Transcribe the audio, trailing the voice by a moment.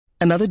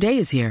Another day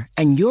is here,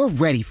 and you're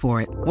ready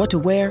for it. What to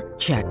wear?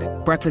 Check.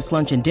 Breakfast,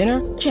 lunch, and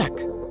dinner? Check.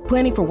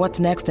 Planning for what's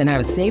next and how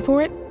to save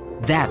for it?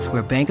 That's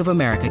where Bank of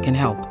America can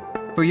help.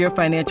 For your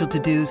financial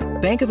to-dos,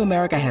 Bank of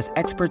America has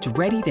experts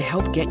ready to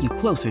help get you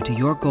closer to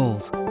your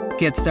goals.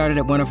 Get started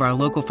at one of our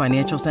local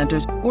financial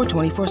centers or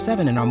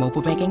 24/7 in our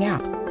mobile banking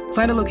app.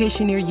 Find a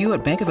location near you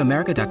at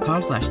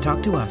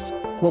bankofamerica.com/talktous.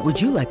 What would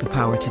you like the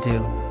power to do?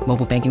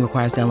 Mobile banking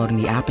requires downloading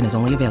the app and is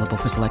only available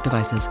for select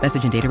devices.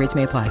 Message and data rates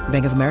may apply.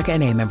 Bank of America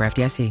N.A., member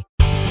FDIC.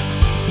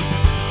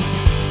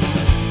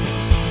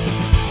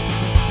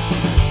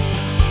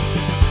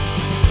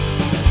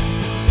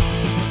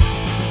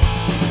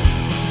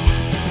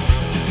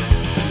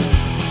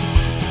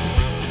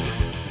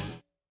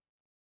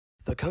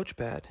 The Coach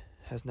Pad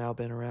has now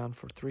been around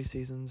for 3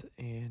 seasons,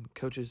 and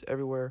coaches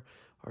everywhere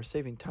are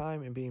saving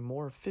time and being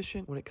more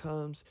efficient when it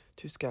comes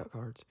to scout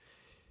cards.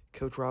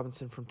 Coach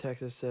Robinson from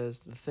Texas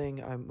says, "The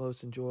thing I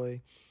most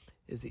enjoy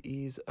is the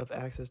ease of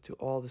access to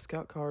all the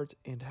scout cards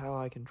and how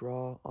I can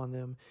draw on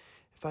them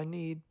if I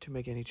need to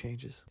make any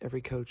changes.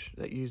 Every coach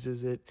that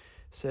uses it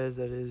says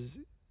that it is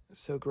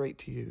so great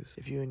to use.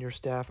 If you and your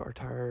staff are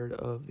tired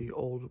of the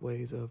old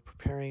ways of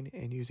preparing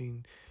and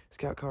using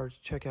scout cards,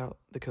 check out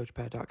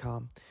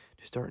thecoachpad.com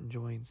to start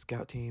enjoying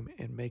Scout Team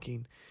and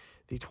making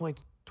the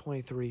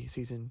 2023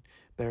 season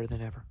better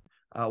than ever."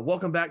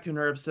 Welcome back to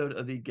another episode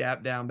of the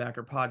Gap Down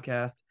Backer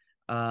podcast.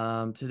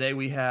 Today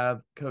we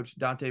have Coach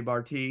Dante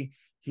Barti.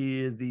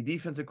 He is the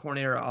defensive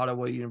coordinator at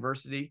Ottawa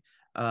University.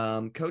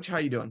 Coach, how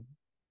you doing?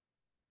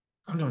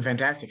 I'm doing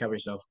fantastic. How about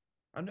yourself?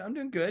 I'm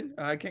doing good.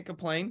 I can't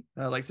complain.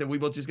 Like I said, we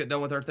both just got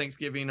done with our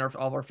Thanksgiving, all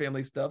of our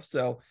family stuff.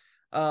 So,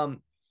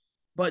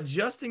 but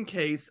just in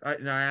case, I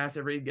asked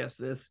every guest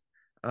this,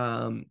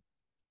 in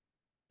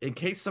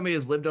case somebody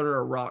has lived under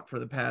a rock for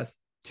the past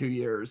 2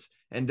 years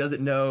and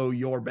doesn't know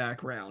your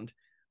background,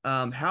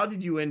 how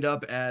did you end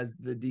up as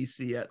the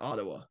DC at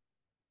Ottawa?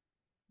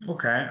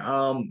 Okay.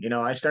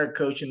 I started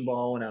coaching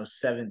ball when I was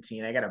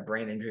 17. I got a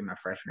brain injury my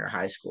freshman year of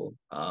high school.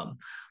 I'm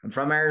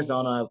from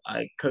Arizona.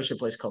 I coached a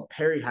place called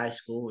Perry High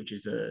School, which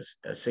is a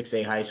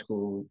 6A high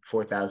school,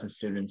 4,000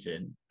 students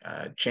in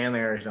Chandler,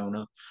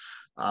 Arizona.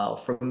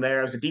 From there,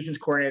 I was a defense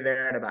coordinator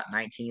there at about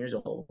 19 years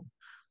old.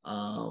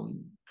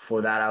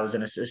 For that, I was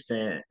an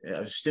assistant.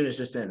 I was a student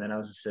assistant, then I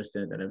was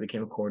assistant, then I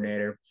became a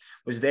coordinator.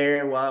 Was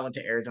there while I went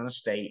to Arizona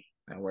State,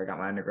 where I got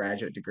my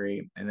undergraduate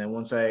degree. And then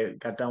once I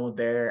got done with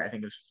there, I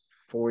think it was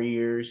 4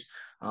 years.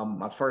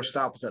 My first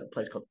stop was at a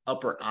place called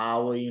Upper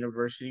Iowa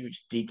University, which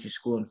is D2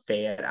 school in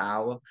Fayette,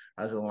 Iowa.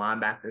 I was a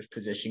linebackers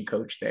position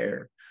coach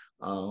there.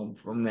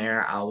 From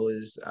there,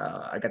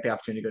 I got the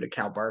opportunity to go to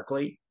Cal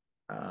Berkeley.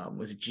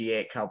 Was a GA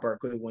at Cal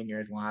Berkeley 1 year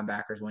as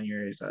linebackers, 1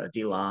 year as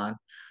D-line.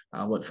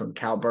 Went from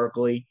Cal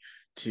Berkeley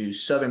to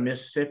Southern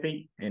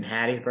Mississippi in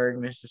Hattiesburg,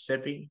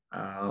 Mississippi,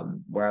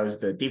 where I was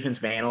the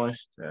defensive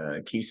analyst,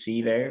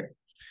 QC there.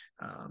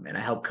 And I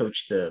helped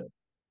coach the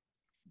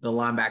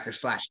linebacker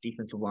 /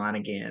 defensive line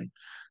again.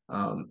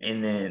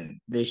 And then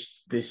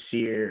this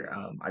year,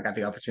 I got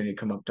the opportunity to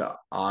come up to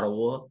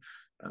Ottawa,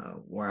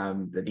 where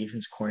I'm the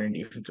defense corner and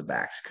defensive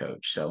backs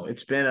coach. So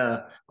it's been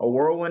a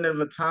whirlwind of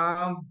a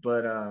time,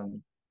 but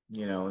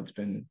it's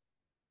been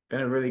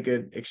a really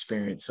good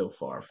experience so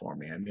far for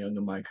me. I'm young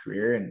in my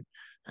career, and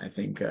I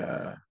think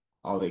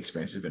all the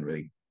experience has been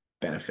really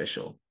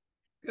beneficial.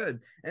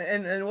 Good.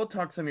 And we'll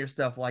talk some of your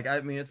stuff. Like,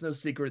 I mean, it's no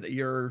secret that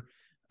you're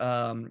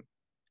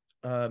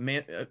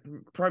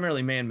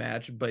primarily man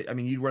match, but I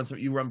mean, you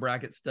run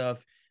bracket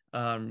stuff.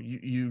 I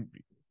mean,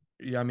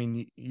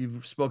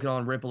 you've spoken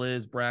on Ripple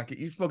is bracket.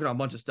 You've spoken on a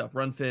bunch of stuff,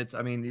 run fits.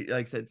 I mean,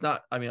 like I said, it's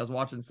not, I mean, I was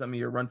watching some of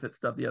your run fit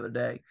stuff the other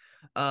day.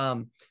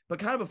 But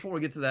kind of before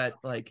we get to that,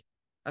 like,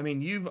 I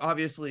mean, you've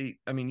obviously,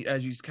 I mean,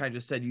 as you kind of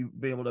just said, you've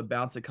been able to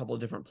bounce a couple of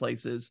different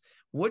places.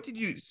 What did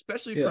you,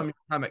 especially from your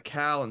time at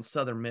Cal and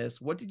Southern Miss,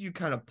 what did you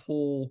kind of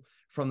pull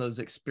from those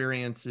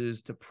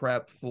experiences to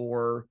prep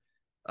for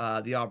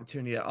the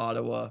opportunity at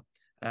Ottawa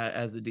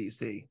as the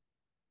DC?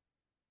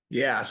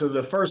 Yeah, so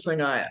the first thing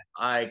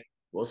I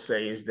will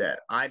say is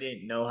that I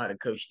didn't know how to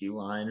coach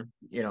D-line.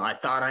 I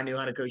thought I knew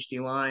how to coach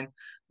D-line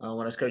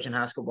when I was coaching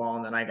high school ball,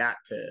 and then I got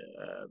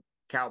to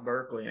Cal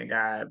Berkeley, and a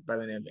guy by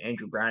the name of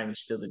Andrew Browning, who's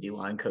still the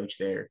D-line coach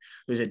there,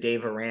 who's a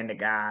Dave Aranda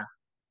guy.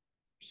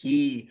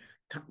 He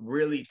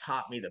really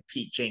taught me the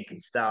Pete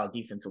Jenkins style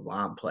defensive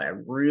line play. I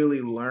really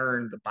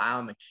learned the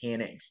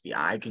biomechanics, the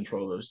eye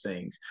control, those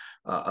things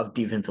of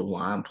defensive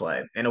line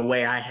play in a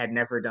way I had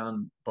never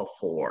done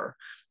before.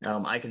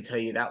 I can tell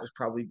you that was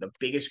probably the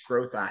biggest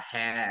growth I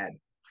had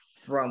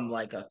from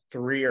like a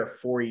 3 or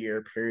 4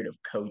 year period of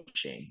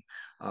coaching.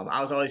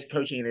 I was always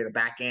coaching either the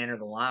back end or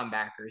the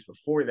linebackers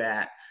before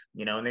that,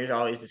 and there's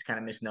always this kind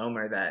of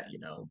misnomer that,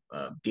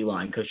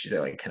 D-line coaches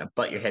are like kind of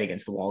butt your head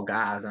against the wall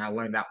guys. And I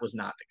learned that was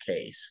not the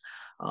case.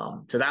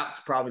 So that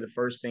was probably the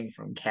first thing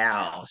from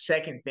Cal.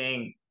 Second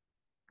thing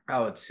I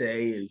would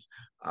say is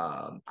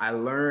I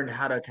learned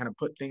how to kind of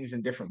put things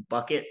in different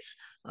buckets.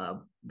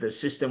 The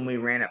system we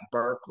ran at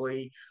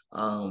Berkeley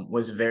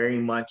was very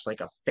much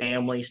like a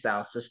family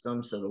style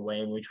system. So the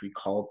way in which we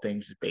called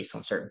things was based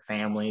on certain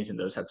families, and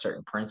those had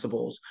certain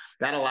principles.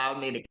 That allowed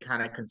me to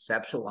kind of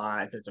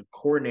conceptualize as a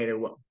coordinator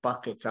what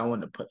buckets I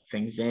wanted to put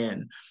things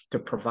in to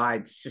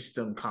provide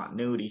system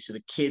continuity so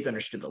the kids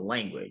understood the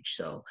language.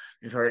 So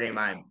you've heard any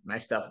of my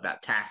stuff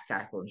about task,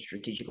 tactical, and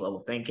strategic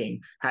level thinking.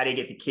 How do you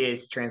get the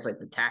kids to translate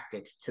the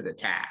tactics to the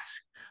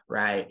task?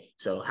 Right.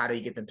 So how do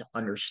you get them to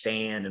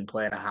understand and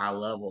play at a high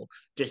level?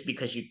 Just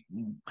because you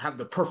have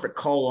the perfect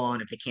call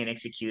on, if they can't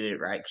execute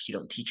it right, because you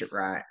don't teach it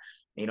right,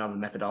 you don't have a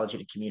methodology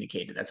to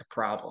communicate it, that's a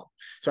problem.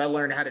 So I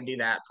learned how to do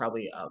that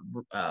probably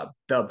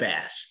the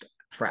best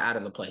for out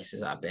of the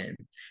places I've been.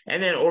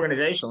 And then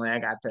organizationally, I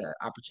got the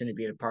opportunity to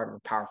be a part of a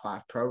Power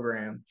Five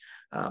program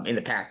in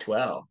the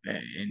Pac-12,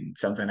 and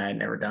something I had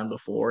never done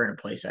before in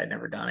a place I'd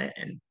never done it,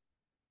 and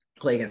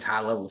play against high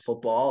level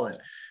football. And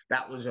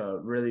that was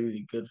really,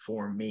 really good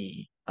for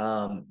me.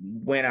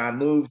 When I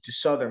moved to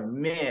Southern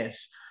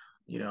Miss,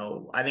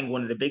 I think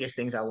one of the biggest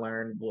things I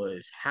learned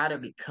was how to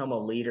become a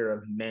leader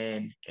of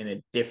men in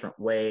a different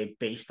way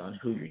based on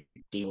who you're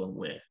dealing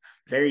with.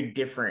 Very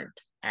different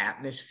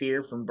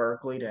atmosphere from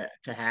Berkeley to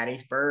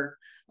Hattiesburg.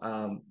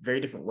 Very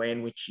different way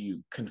in which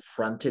you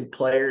confronted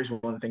players. One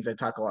of the things I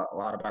talk a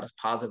lot about is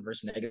positive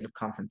versus negative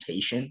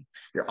confrontation.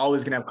 You're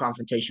always going to have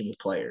confrontation with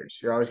players.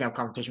 You're always going to have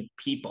confrontation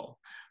with people,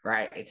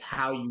 right? It's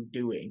how you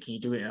do it, and can you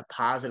do it in a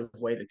positive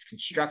way that's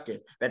constructive.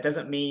 That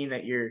doesn't mean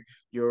that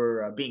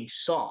you're being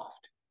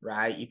soft,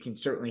 right? You can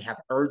certainly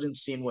have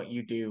urgency in what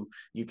you do.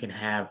 You can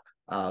have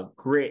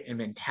grit and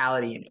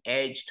mentality and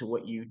edge to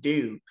what you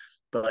do,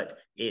 but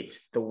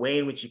it's the way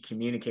in which you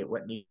communicate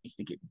what needs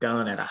to get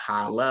done at a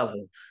high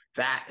level.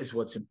 That is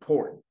what's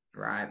important,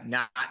 right?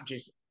 Not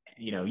just,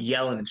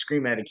 yelling and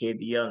screaming at a kid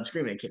to yell and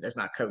screaming at a kid. That's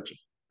not coaching,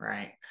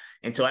 right?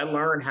 And so I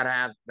learned how to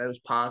have those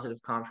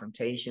positive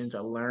confrontations. I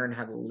learned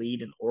how to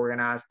lead and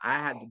organize. I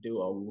had to do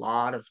a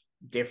lot of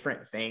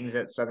different things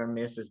at Southern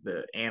Miss as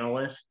the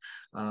analyst.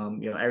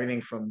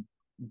 Everything from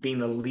being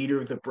the leader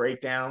of the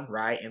breakdown,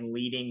 right, and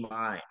leading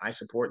my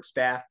support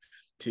staff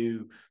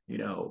to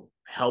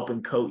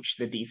helping coach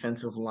the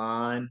defensive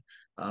line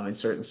in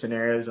certain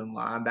scenarios and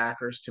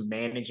linebackers to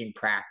managing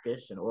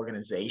practice and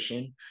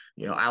organization.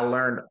 I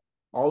learned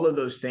all of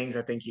those things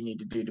I think you need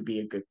to do to be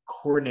a good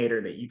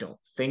coordinator that you don't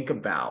think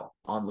about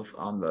on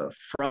the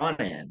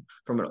front end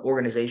from an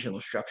organizational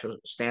structural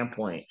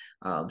standpoint,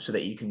 so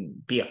that you can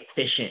be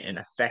efficient and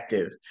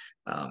effective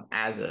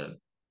as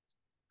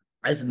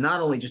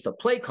not only just a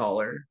play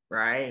caller,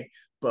 right,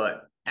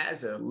 but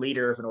as a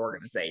leader of an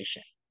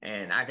organization.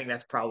 And I think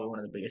that's probably one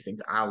of the biggest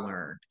things I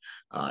learned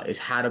is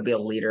how to be a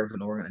leader of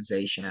an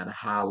organization at a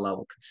high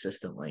level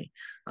consistently,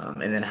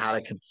 and then how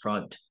to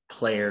confront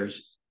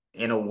players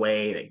in a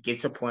way that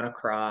gets a point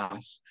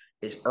across,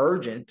 is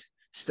urgent,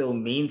 still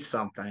means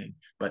something,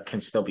 but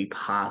can still be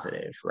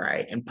positive,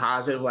 right? And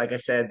positive, like I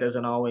said,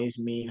 doesn't always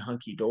mean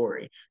hunky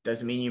dory.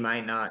 Doesn't mean you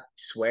might not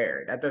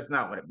swear. That's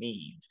not what it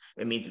means.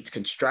 It means it's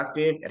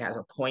constructive. It has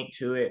a point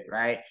to it,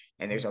 right?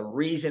 And there's a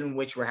reason in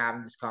which we're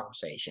having this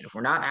conversation. If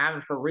we're not having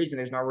it for a reason,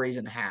 there's no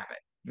reason to have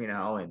it,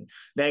 and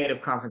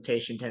negative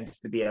confrontation tends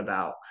to be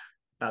about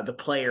the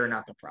player,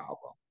 not the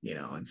problem,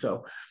 and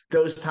so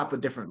those type of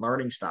different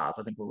learning styles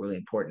I think were really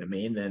important to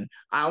me. And then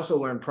I also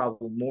learned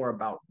probably more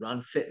about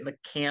run fit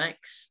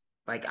mechanics.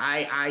 Like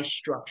I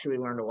structurally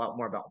learned a lot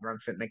more about run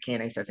fit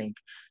mechanics, I think,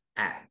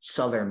 at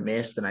Southern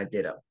Miss than I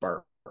did at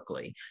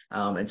Berkeley.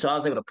 And so I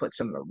was able to put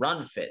some of the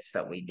run fits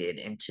that we did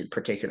into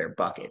particular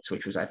buckets,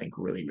 which was, I think,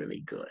 really, really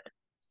good.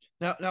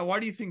 Now, why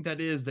do you think that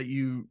is that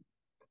you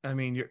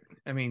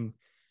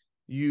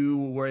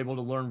were able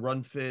to learn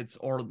run fits,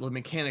 or the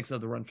mechanics of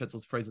the run fits,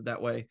 let's phrase it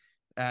that way,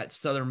 at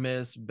Southern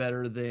Miss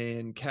better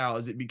than Cal?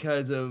 Is it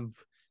because of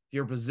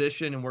your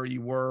position and where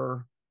you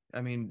were?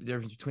 The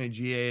difference between a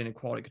GA and a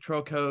quality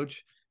control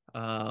coach.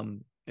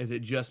 Is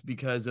it just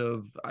because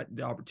of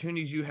the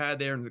opportunities you had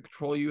there and the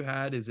control you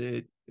had? Is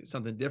it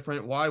something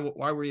different? Why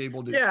were you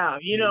able to?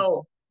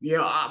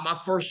 Yeah, my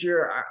first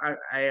year,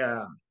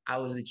 I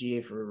was the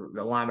GA for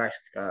the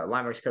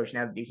linebackers coach,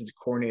 now the defensive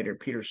coordinator,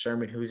 Peter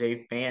Sherman, who's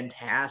a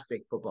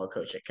fantastic football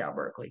coach at Cal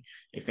Berkeley,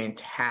 a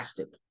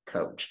fantastic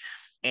coach.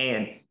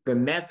 And the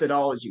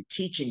methodology of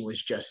teaching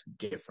was just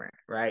different,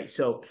 right?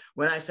 So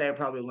when I say I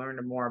probably learned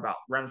more about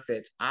run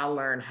fits, I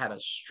learned how to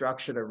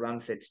structure the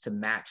run fits to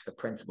match the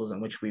principles in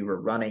which we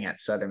were running at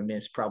Southern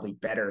Miss probably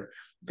better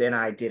than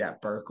I did at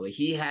Berkeley.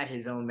 He had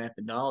his own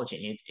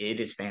methodology, and it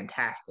is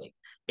fantastic.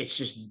 It's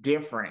just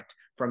different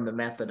from the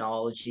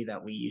methodology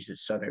that we use at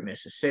Southern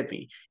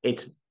Mississippi.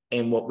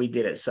 And what we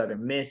did at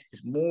Southern Miss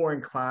is more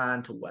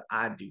inclined to what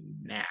I do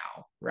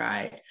now,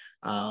 right?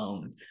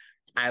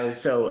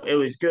 So it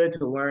was good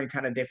to learn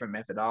kind of different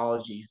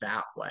methodologies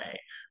that way.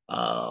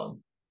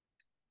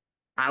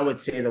 I would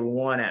say the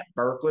one at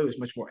Berkeley was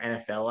much more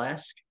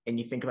NFL-esque. And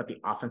you think about the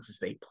offenses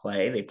they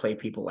play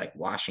people like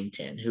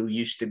Washington, who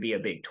used to be a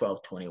Big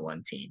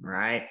 12-21 team,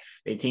 right?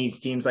 They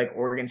teams like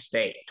Oregon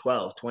State,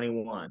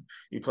 12-21.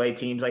 You play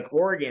teams like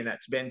Oregon,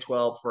 that's been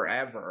 12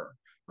 forever,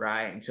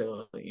 right?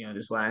 Until,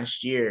 this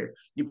last year.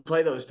 You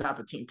play those type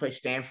of teams, play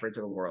Stanfords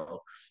of the world.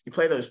 You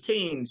play those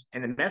teams,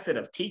 and the method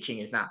of teaching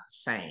is not the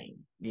same.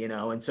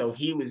 And so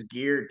he was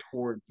geared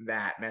towards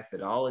that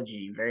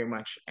methodology, very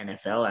much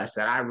NFLS,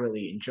 that I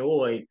really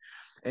enjoyed.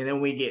 And then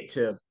we get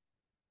to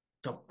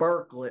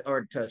Berkeley,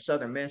 or to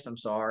Southern Miss, I'm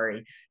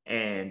sorry,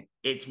 and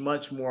it's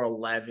much more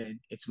 11.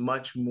 It's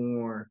much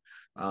more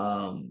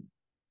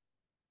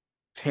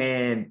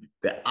 10.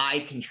 The eye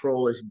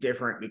control is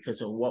different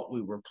because of what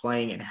we were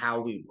playing and how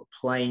we were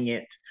playing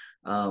it,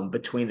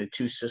 between the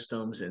two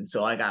systems. And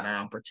so I got an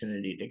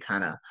opportunity to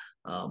kind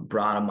of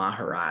broaden my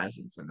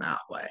horizons in that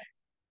way.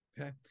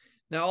 Okay.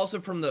 Now, also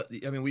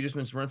we just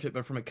mentioned run fit,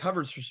 but from a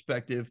coverage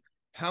perspective,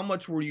 how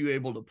much were you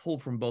able to pull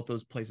from both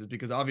those places?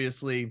 Because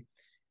obviously,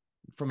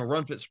 from a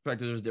run fit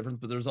perspective, there's difference,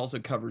 but there's also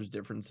coverage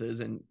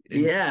differences, and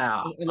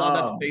Yeah. a lot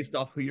of that's based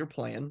off who you're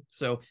playing.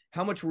 So,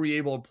 how much were you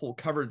able to pull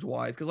coverage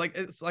wise?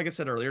 Because, like I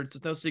said earlier,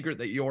 it's no secret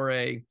that you're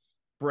a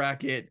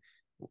bracket,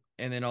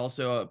 and then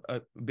also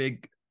a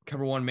big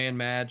cover one man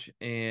match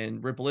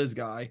and Ripple is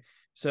guy.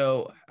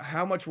 So,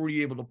 how much were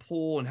you able to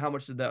pull, and how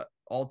much did that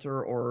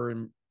alter or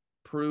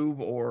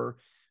improve or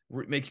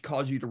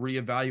cause you to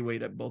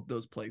reevaluate at both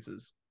those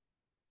places?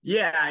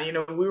 Yeah,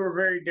 we were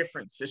very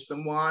different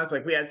system wise.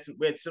 Like we had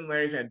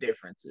similarities and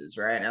differences,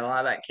 right? And a lot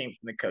of that came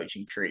from the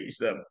coaching trees.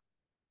 The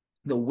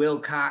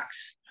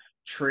Wilcox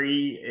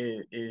tree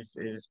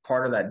is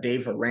part of that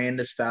Dave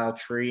Aranda style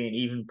tree, and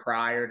even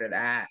prior to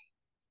that.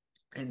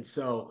 And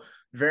so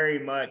very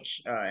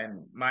much,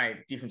 and my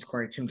defense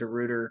coordinator Tim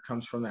DeRuiter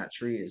comes from that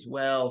tree as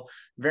well.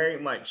 Very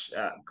much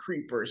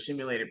creeper,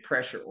 simulated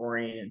pressure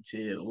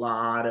oriented. A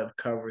lot of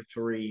cover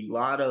three, a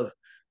lot of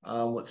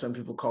what some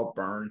people call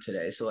burn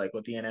today. So like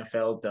what the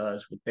NFL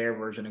does with their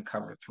version of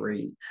cover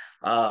three.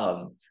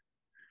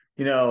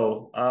 You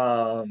know,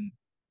 a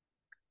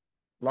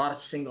lot of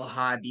single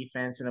high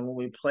defense. And then when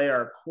we played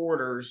our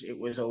quarters, it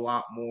was a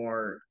lot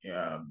more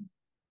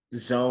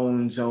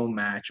zone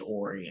match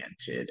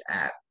oriented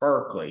at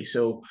Berkeley.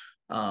 So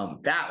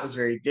that was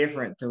very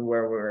different than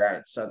where we were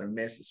at Southern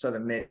Miss. At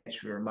Southern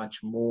Miss, we were much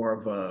more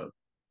of a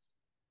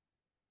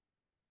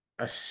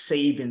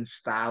Saban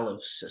style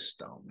of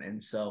system.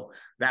 And so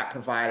that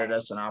provided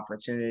us an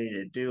opportunity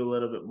to do a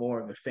little bit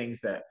more of the things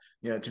that,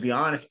 to be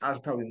honest, I was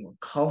probably more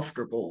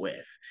comfortable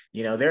with.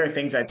 There are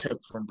things I took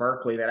from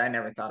Berkeley that I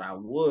never thought I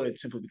would,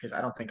 simply because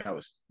I don't think I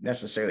was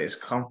necessarily as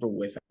comfortable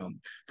with them,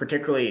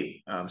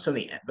 particularly some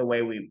of the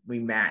way we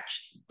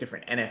matched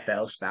different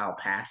NFL style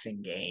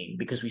passing game,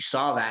 because we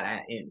saw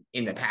that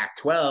in the Pac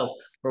 12,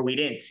 where we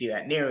didn't see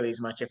that nearly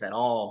as much, if at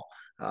all,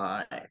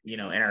 in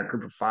our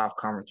group of five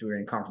conference. We were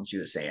in Conference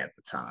USA at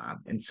the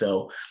time. And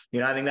so,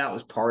 I think that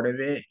was part of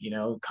it,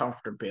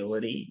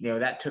 comfortability,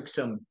 that took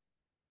some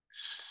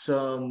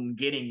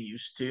getting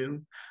used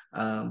to.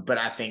 But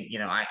I think,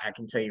 I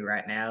can tell you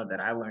right now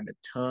that I learned a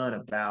ton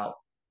about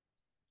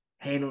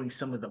handling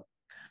some of the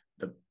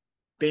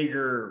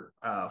bigger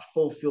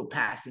full field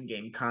passing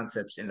game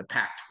concepts in the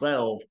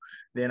Pac-12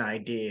 than I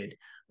did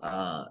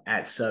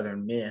at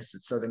Southern Miss.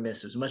 At Southern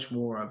Miss was much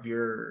more of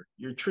your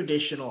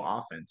traditional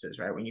offenses,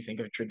 right? When you think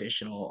of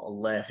traditional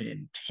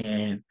 11,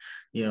 10,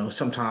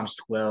 sometimes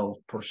 12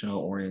 personnel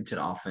oriented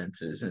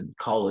offenses and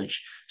college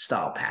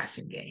style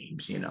passing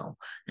games.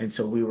 And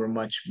so we were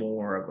much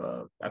more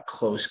of a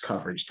close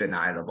coverage,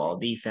 deny the ball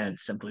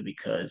defense, simply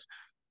because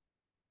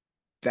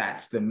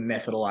that's the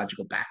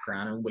methodological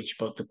background in which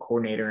both the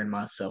coordinator and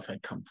myself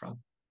had come from.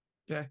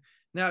 Okay.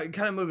 Now,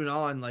 kind of moving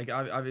on, like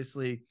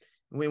obviously,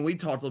 when we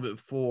talked a little bit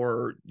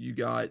before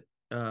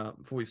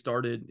before we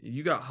started,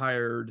 you got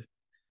hired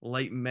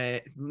late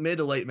May, mid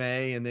to late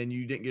May, and then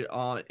you didn't get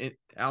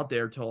out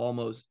there till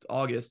almost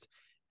August.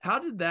 How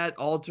did that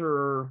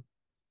alter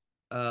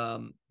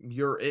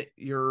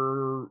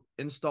your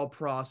install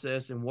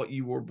process and what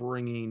you were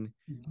bringing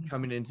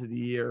coming into the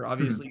year?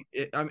 Obviously,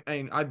 a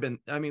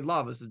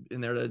lot of us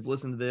in there that have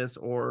listened to this,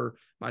 or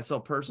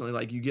myself personally,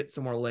 like you get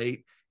somewhere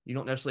late, you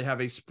don't necessarily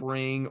have a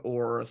spring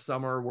or a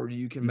summer where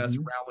you can mess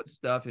around with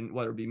stuff, and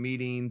whether it be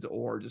meetings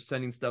or just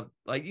sending stuff,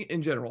 like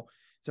in general.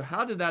 So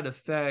how did that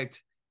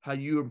affect how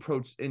you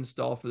approach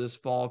install for this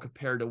fall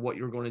compared to what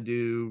you're going to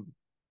do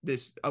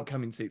this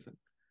upcoming season?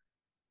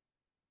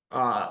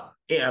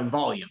 Yeah,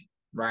 volume,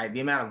 right? The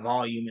amount of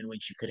volume in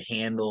which you could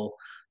handle.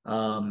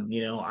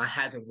 I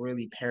had to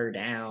really pare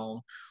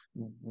down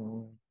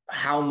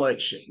how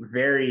much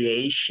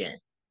variation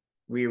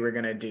we were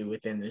going to do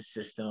within this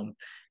system.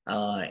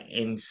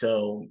 And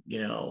so,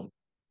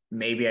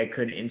 maybe I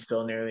couldn't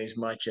install nearly as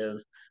much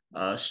of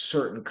a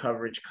certain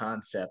coverage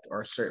concept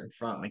or a certain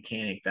front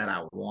mechanic that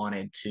I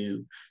wanted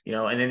to.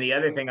 And then the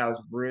other thing I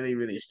was really,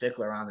 really a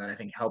stickler on that I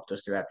think helped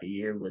us throughout the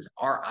year was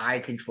our eye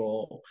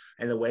control,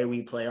 and the way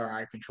we play our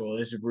eye control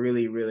is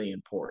really, really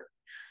important.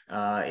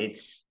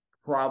 It's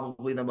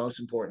probably the most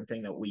important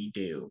thing that we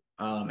do.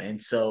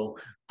 And so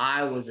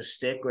I was a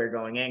stickler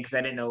going in because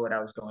I didn't know what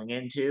I was going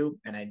into,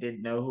 and I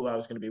didn't know who I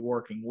was going to be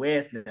working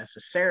with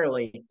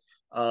necessarily,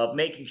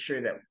 making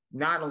sure that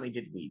not only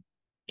did we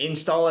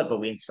install it, but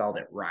we installed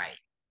it right.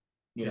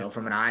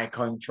 From an eye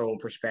control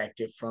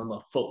perspective, from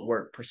a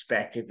footwork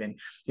perspective. And,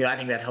 I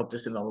think that helped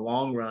us in the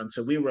long run.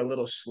 So we were a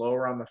little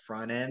slower on the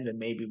front end than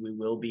maybe we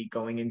will be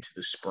going into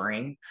the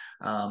spring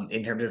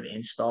in terms of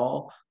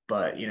install.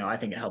 But, I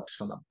think it helped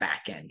us on the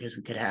back end because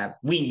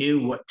we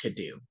knew what to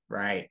do.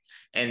 Right.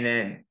 And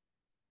then,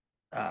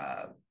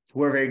 uh,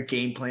 we're a very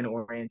game plan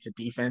oriented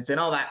defense. And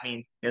all that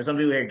means, some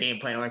people hear game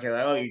plan oriented,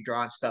 like, oh, you're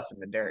drawing stuff in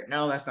the dirt.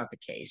 No, that's not the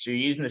case. You're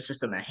using the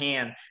system at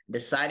hand,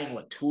 deciding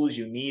what tools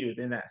you need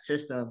within that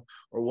system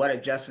or what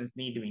adjustments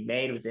need to be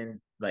made within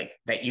like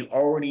that you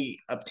already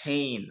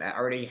obtained, that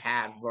already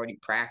have, already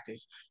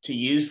practiced to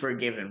use for a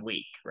given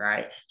week,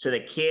 right? So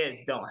the kids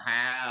don't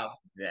have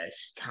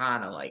this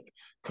kind of like,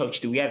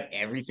 coach, do we have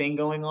everything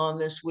going on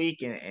this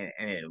week? And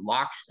it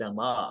locks them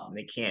up.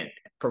 They can't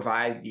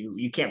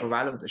you can't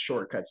provide them with the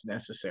shortcuts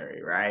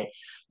necessary, right?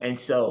 And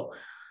so,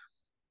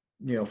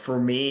 for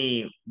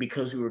me,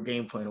 because we were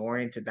game plan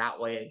oriented that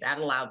way, that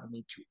allowed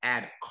me to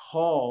add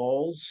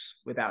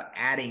calls without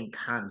adding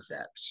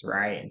concepts,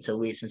 right? And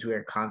so since we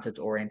are a concept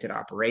oriented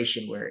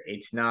operation where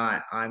it's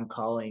not, I'm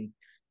calling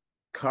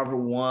cover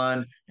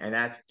one, and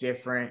that's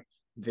different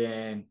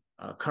than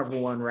cover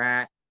one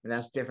rat, and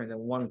that's different than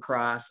one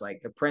cross.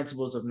 Like the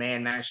principles of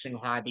man match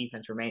single high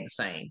defense remain the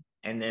same.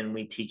 And then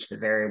we teach the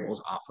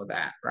variables off of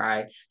that,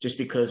 right? Just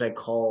because I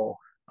call,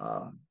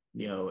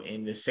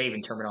 in the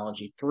saving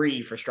terminology,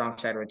 3 for strong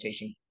side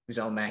rotation,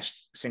 zone match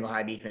single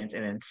high defense,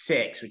 and then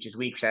 6, which is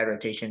weak side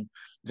rotation,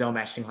 zone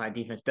match single high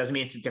defense, doesn't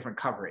mean it's a different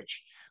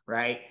coverage,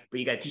 right?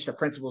 But you got to teach the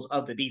principles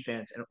of the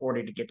defense in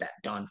order to get that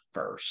done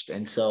first.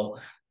 And so,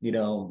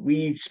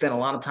 we spent a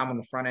lot of time on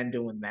the front end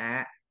doing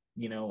that.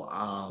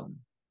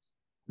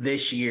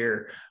 This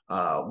year,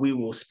 we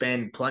will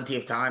spend plenty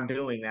of time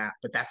doing that,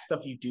 but that's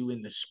stuff you do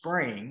in the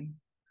spring,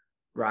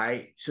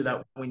 right? So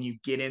that when you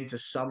get into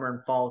summer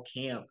and fall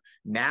camp,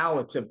 now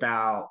it's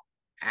about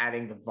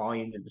adding the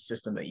volume to the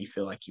system that you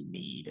feel like you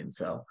need. And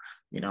so,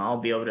 I'll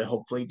be able to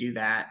hopefully do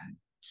that and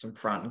some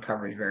front and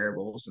coverage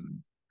variables.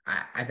 And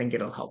I think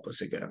it'll help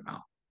us a good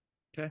amount.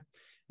 Okay.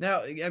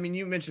 Now, I mean,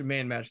 you mentioned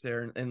man match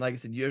there, and like I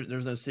said,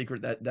 there's no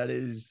secret that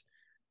is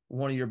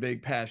one of your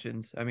big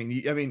passions. I mean,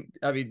 you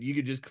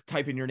could just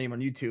type in your name on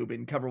YouTube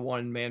and cover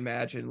one man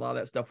match, and a lot of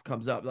that stuff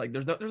comes up. Like,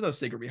 there's no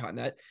secret behind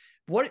that.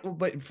 But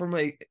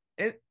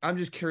I'm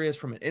just curious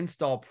from an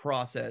install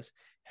process,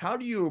 how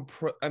do you?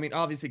 I mean,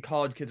 obviously,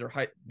 college kids are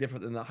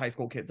different than the high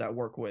school kids I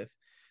work with,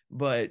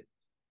 but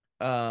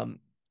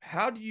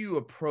how do you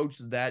approach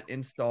that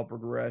install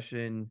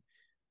progression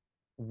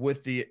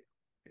with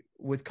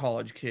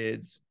college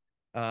kids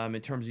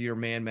in terms of your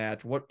man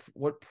match?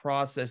 What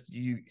process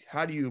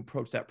how do you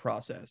approach that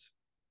process?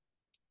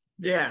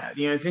 Yeah,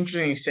 it's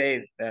interesting you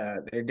say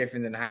they're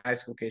different than high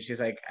school kids.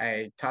 Just like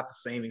I taught the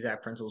same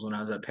exact principles when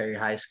I was at Perry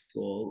High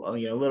School, a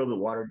little bit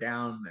watered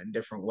down in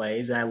different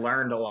ways. And I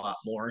learned a lot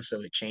more, so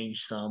it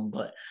changed some,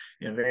 but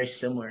very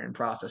similar in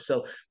process.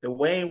 So the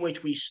way in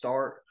which we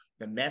start,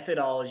 the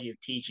methodology of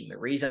teaching, the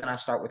reason I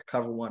start with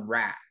cover one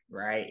rat,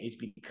 right, is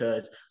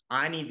because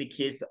I need the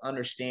kids to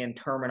understand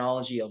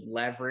terminology of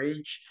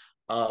leverage,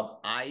 of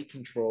eye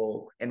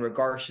control in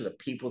regards to the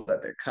people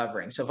that they're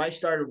covering. So if I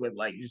started with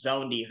like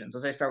zone defense,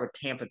 let's say I start with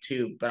Tampa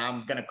 2, but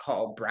I'm going to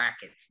call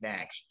brackets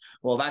next.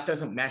 Well, that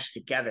doesn't mesh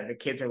together. The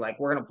kids are like,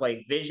 we're going to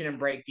play vision and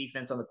break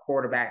defense on the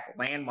quarterback,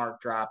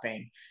 landmark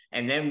dropping,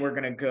 and then we're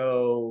going to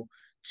go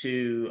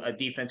to a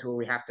defense where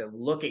we have to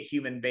look at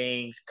human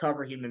beings,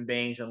 cover human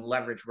beings, and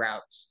leverage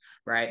routes,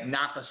 right?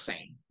 Not the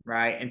same,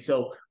 right? And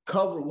so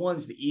cover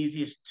one's the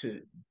easiest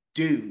to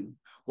do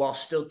while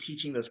still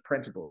teaching those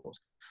principles.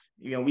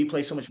 We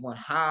play so much one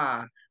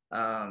high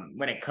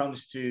when it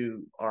comes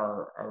to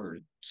our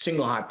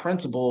single high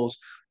principles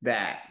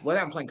that whether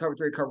I'm playing cover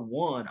 3 or cover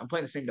 1, I'm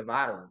playing the same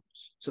divider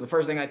rules. So the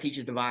first thing I teach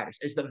is dividers.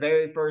 It's the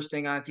very first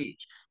thing I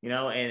teach,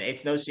 and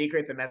it's no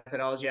secret the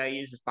methodology I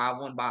use is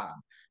 5-1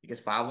 bottom, because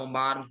 5-1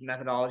 bottom is the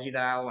methodology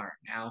that I learned.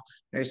 Now,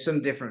 there's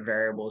some different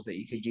variables that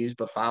you could use,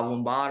 but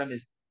 5-1 bottom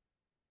is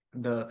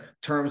the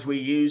terms we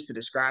use to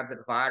describe the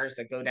dividers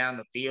that go down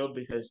the field,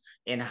 because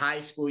in high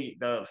school,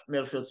 the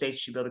middle field safety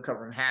should be able to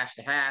cover from hash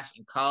to hash.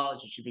 In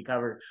college, it should be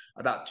covered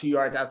about 2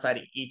 yards outside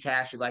of each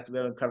hash. You'd like to be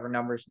able to cover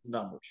numbers,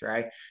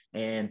 right?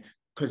 And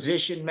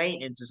position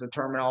maintenance is a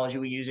terminology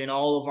we use in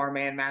all of our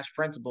man match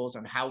principles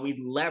on how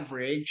we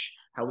leverage,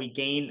 how we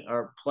gain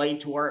or play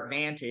to our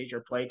advantage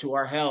or play to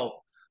our help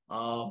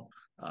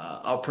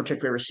a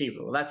particular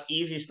receiver. Well, that's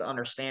easiest to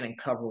understand and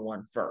cover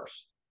one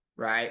first.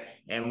 Right.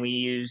 And we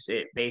use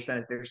it based on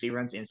if the receiver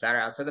runs inside or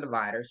outside the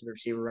divider. So the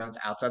receiver runs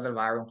outside the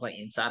divider and play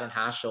inside and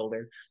high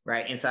shoulder,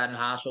 right? Inside and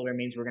high shoulder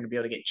means we're going to be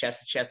able to get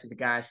chest to chest with the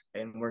guys,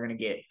 and we're going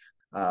to get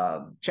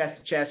chest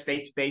to chest,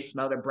 face to face,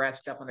 smell their breath,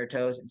 step on their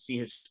toes, and see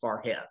his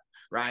far hip.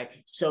 right?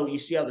 So you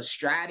see how the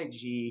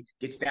strategy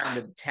gets down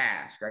to the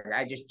task, right?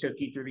 I just took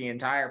you through the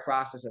entire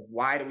process of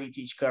why do we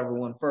teach cover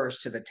one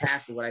first to the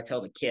task of what I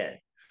tell the kid,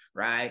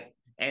 right?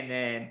 And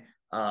then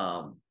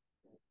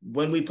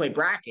when we play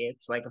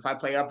brackets, like if I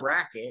play a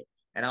bracket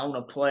and I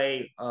want to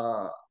play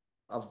a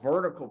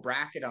vertical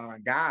bracket on a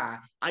guy,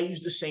 I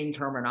use the same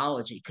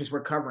terminology because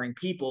we're covering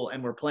people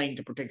and we're playing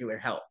to particular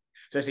help.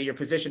 So I say your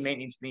position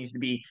maintenance needs to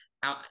be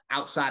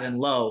outside and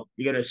low.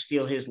 You got to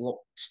steal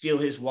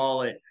his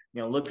wallet,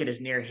 look at his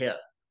near hip,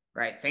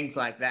 right? Things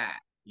like that.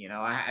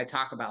 I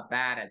talk about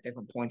that at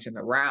different points in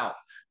the route.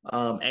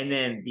 And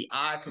then the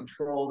eye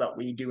control that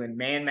we do in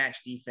man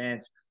match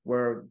defense,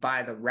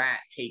 whereby the rat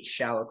takes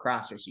shallow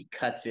crossers, he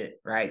cuts it,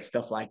 right?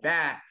 Stuff like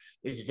that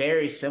is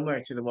very similar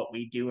to what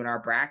we do in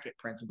our bracket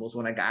principles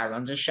when a guy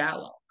runs a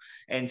shallow.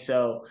 And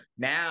so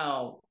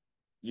now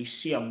you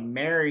see a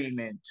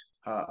merriment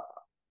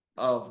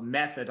of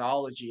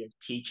methodology of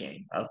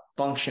teaching, of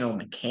functional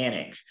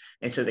mechanics.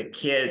 And so the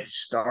kids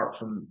start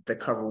from the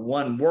cover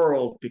one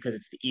world because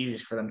it's the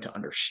easiest for them to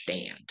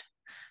understand.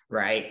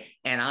 Right.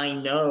 And I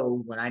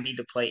know when I need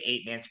to play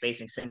 8-man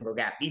spacing single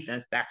gap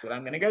defense, that's what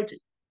I'm going to go to.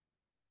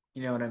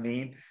 You know what I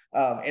mean?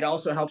 It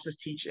also helps us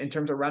teach in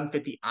terms of run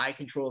fit, the eye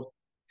control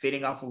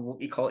fitting off of what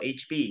we call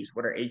HBs.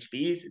 What are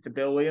HBs? It's a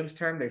Bill Williams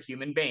term. They're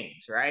human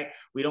beings, right?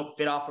 We don't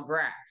fit off of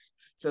grass.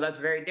 So that's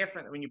very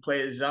different than when you play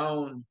a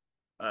zone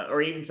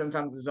or even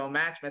sometimes a zone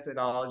match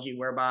methodology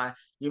whereby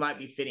you might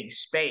be fitting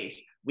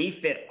space. We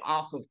fit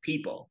off of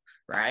people,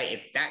 right?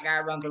 If that guy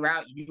runs a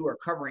route, you are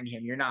covering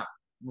him. You're not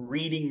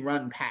reading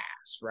run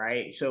pass,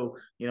 right? So,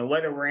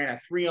 whether we're in a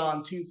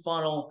 3-on-2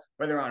 funnel,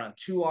 whether on a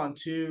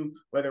 2-on-2,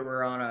 whether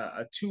we're on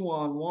a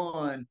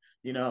 2-on-1,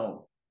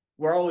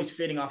 we're always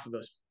fitting off of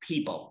those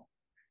people.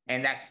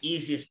 And that's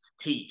easiest to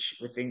teach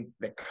within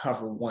the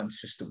cover one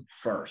system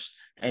first.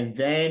 And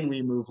then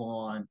we move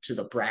on to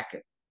the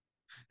bracket,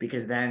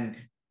 because then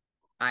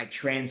I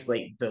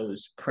translate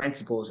those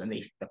principles, and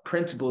the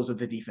principles of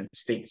the defense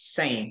stay the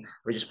same.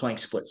 We're just playing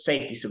split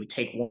safety. So we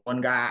take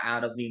one guy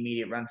out of the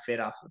immediate run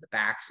fit off of the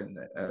backs and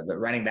the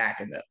running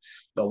back and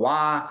the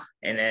wah,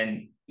 and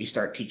then we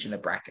start teaching the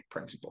bracket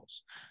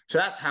principles. So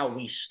that's how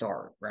we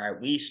start, right?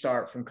 We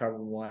start from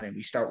cover one, and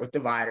we start with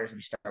dividers, and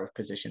we start with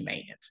position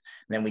maintenance.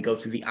 And then we go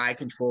through the eye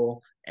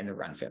control and the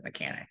run fit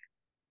mechanic.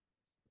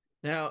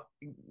 Now,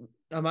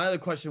 my other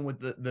question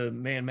with the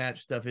man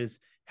match stuff is,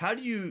 how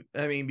do you,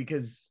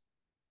 because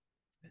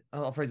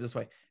I'll phrase it this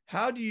way.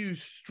 How do you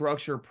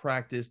structure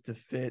practice to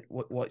fit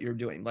what you're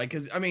doing? Like,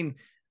 cause I can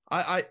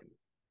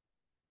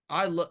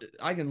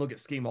look at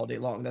scheme all day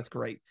long. That's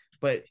great.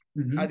 But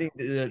I think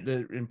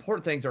the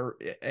important things are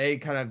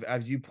kind of,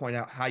 as you point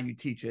out, how you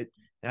teach it.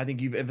 And I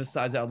think you've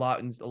emphasized that a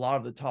lot in a lot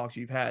of the talks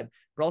you've had,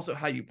 but also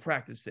how you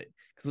practice it.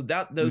 Because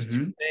without those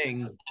two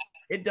things,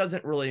 it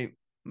doesn't really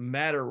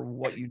matter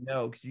what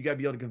because you got to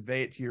be able to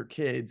convey it to your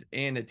kids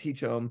and to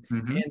teach them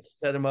and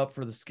set them up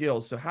for the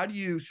skills. So how do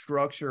you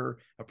structure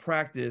a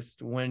practice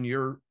when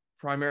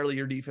primarily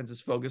your defense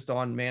is focused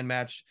on man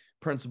match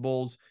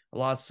principles, a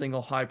lot of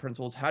single high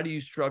principles? How do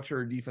you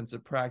structure a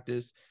defensive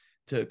practice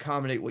to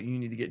accommodate what you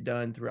need to get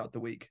done throughout the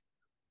week?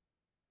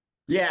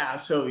 Yeah,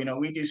 so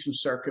we do some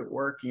circuit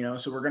work,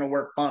 so we're going to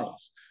work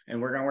funnels,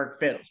 and we're going to work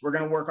fiddles. We're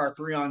going to work our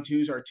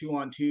 3-on-2s, our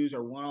 2-on-2s,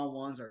 our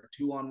 1-on-1s, our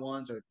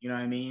 2-on-1s, or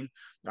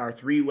our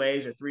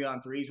 3-ways or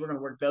 3-on-3s. We're going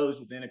to work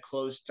those within a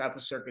closed type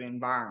of circuit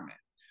environment,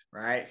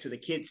 right? So the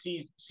kid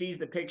sees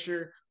the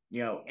picture,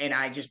 and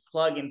I just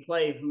plug and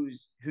play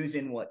who's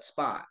in what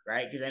spot,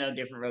 right? Because I know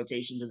different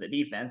rotations of the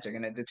defense are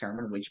going to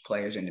determine which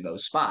players into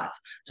those spots.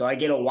 So I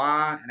get a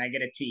Y and I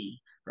get a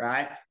T,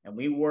 right? And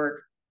we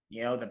work.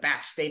 The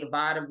backs stay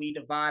divided, we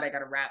divide. I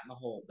got a rat in the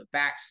hole. The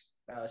backs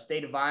stay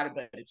divided,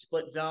 but it's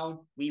split zone.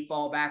 We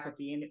fall back with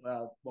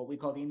what we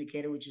call the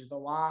indicator, which is the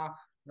law,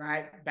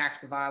 right? Backs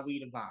divide, we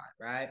divide,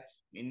 right?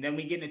 And then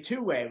we get in a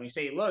 2-way. We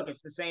say, look,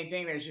 it's the same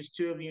thing. There's just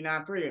 2 of you,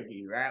 not 3 of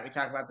you, right? We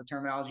talk about the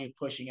terminology of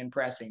pushing and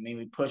pressing. Then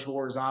we push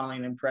horizontally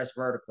and then press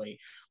vertically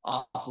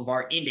off of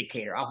our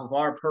indicator, off of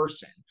our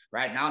person,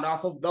 right? Not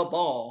off of the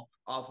ball,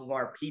 off of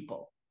our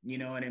people. You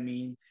know what I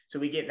mean? So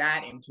we get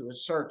that into a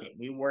circuit.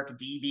 We work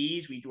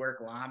DBs, we work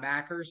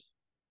linebackers,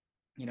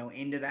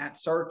 into that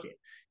circuit.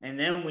 And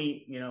then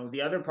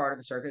the other part of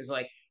the circuit is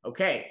like,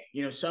 okay,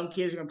 some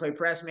kids are going to play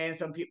press man,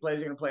 some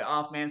players are going to play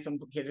off man, some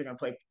kids are going to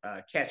play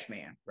catch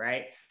man,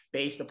 right?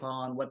 Based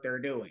upon what they're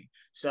doing.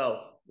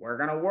 So we're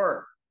going to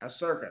work a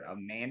circuit of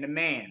man to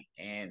man,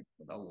 and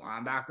the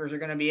linebackers are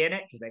going to be in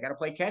it because they got to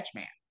play catch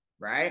man,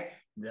 right?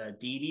 The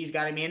DBs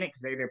got to be in it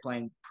because they're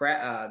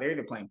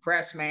either playing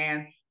press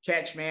man,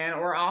 catch man,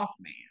 or off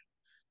man.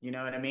 You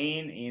know what I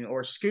mean?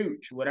 Or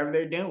scooch, whatever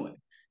they're doing.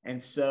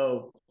 And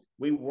so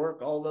we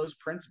work all those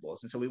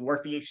principles. And so we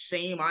work the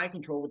same eye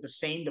control with the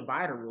same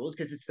divider rules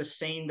because it's the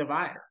same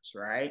dividers,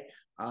 right?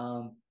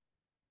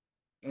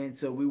 And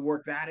so we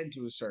work that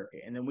into a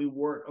circuit. And then we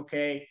work,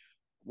 okay,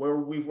 where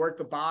we've worked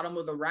the bottom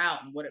of the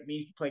route and what it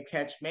means to play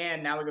catch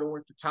man. Now we're going to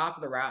work the top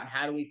of the route and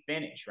how do we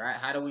finish, right?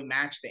 How do we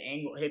match the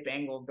angle, hip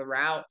angle of the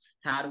route?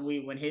 How do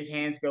we, when his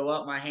hands go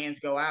up, my hands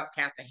go out,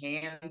 cap the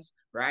hands,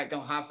 right?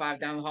 Don't high five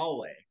down the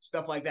hallway,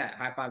 stuff like that.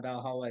 High five down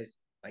the hallways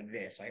like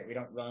this, right? We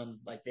don't run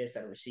like this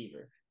at a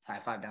receiver. It's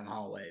high five down the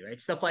hallway, right?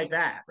 Stuff like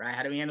that, right?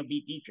 How do we handle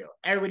beat deep drill?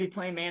 Everybody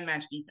playing man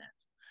match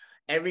defense.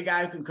 Every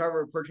guy who can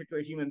cover a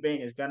particular human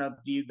being is going to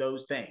do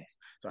those things.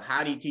 So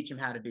how do you teach them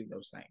how to do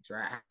those things,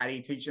 right? How do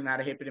you teach them how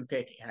to hip it and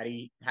pick it? How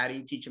do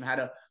you teach them how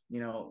to,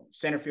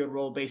 center field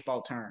roll,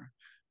 baseball turn?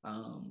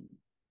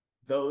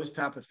 Those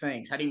type of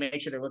things. How do you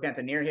make sure they're looking at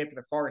the near hip or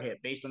the far hip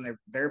based on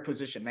their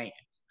position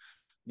maintenance?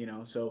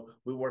 So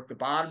we work the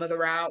bottom of the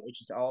route,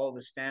 which is all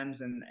the stems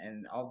and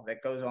all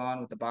that goes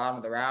on with the bottom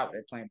of the route.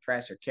 They're playing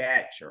press or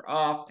catch or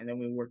off, and then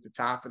we work the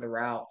top of the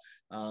route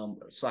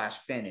slash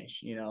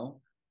finish.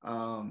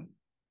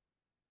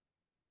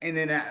 And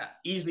then that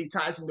easily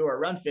ties into our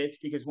run fits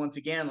because once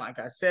again, like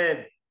I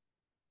said,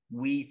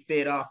 we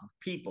fit off of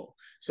people.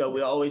 So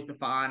we always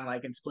define,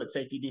 like in split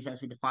safety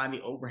defense, we define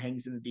the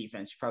overhangs in the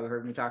defense. You probably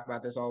heard me talk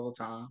about this all the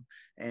time.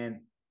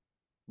 And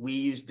we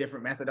use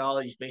different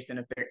methodologies based on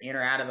if they're in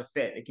or out of the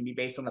fit. They can be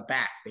based on the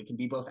back. They can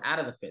be both out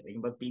of the fit. They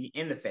can both be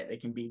in the fit. They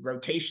can be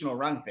rotational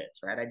run fits,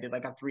 right? I did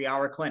like a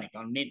 3-hour clinic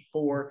on Mint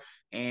 4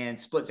 and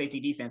split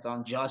safety defense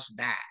on just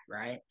that,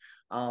 right?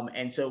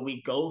 And so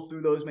we go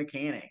through those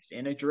mechanics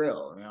in a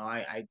drill.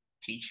 I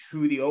teach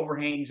who the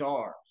overhangs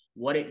are,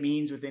 what it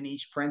means within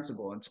each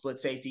principle and split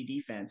safety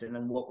defense, and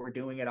then what we're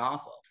doing it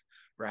off of,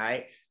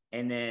 right?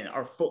 And then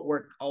our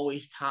footwork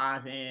always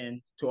ties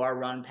in to our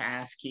run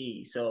pass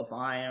key. So if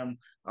I am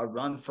a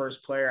run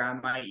first player, I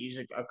might use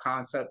a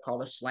concept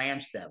called a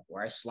slam step,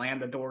 where I slam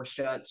the door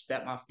shut,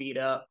 step my feet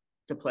up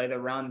to play the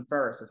run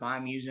first. If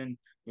I'm using,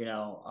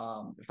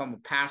 if I'm a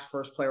pass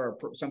first player,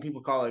 or some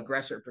people call it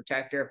aggressor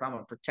protector. If I'm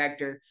a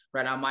protector,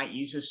 right, I might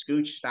use a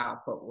scooch style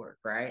footwork,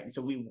 right? And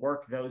so we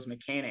work those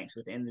mechanics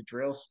within the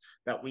drills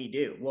that we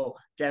do. Well,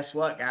 guess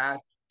what, guys?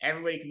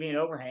 Everybody can be an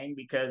overhang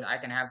because I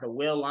can have the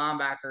will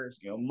linebackers,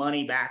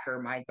 money backer,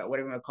 Mike, but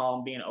whatever you want to call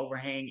him, be an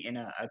overhang in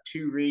a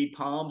 2-read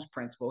palms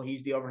principle.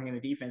 He's the overhang in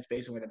the defense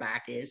based on where the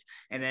back is.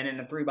 And then in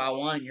the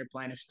 3-by-1, you're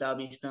playing a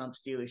stubby, stump,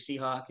 Steeler,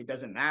 Seahawk. It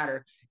doesn't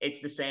matter.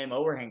 It's the same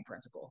overhang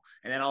principle.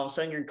 And then all of a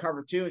sudden you're in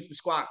cover 2. It's the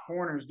squat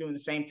corners doing the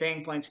same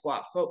thing, playing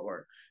squat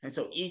footwork. And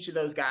so each of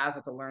those guys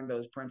have to learn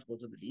those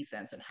principles of the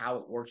defense and how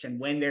it works and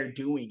when they're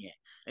doing it.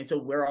 And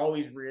so we're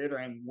always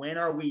reiterating, when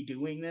are we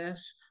doing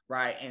this?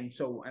 Right. And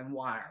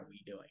why are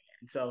we doing it?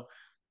 And so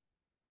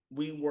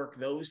we work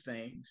those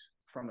things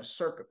from a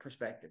circuit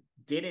perspective.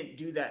 Didn't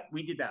do that.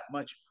 We did that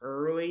much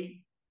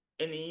early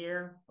in the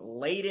year,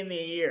 late in the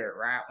year,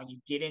 right? When you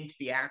get into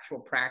the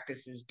actual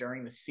practices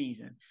during the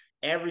season,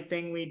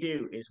 everything we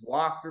do is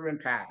walk through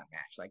and pattern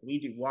match. Like we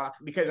do walk,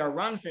 because our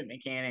run fit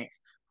mechanics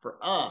for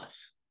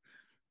us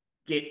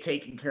get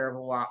taken care of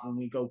a lot when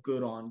we go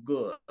good on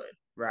good,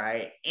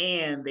 right?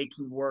 And they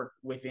can work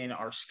within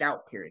our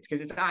scout periods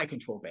because it's eye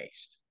control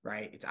based,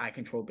 right? It's eye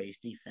control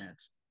based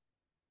defense.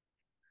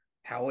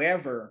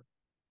 However,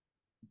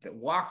 the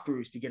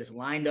walkthroughs to get us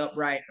lined up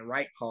right, the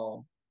right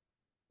call,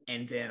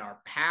 and then our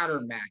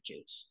pattern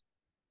matches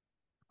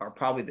are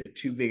probably the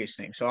two biggest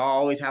things. So I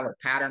always have a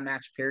pattern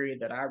match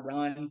period that I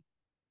run,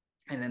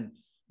 and then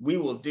we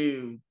will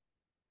do,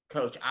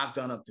 Coach, I've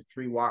done up to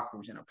 3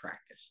 walkthroughs in a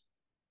practice.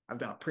 I've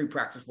done a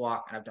pre-practice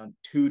walk, and I've done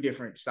 2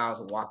 different styles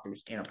of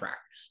walkthroughs in a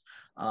practice.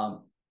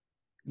 At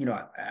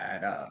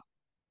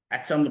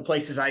some of the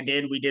places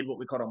we did what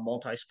we call a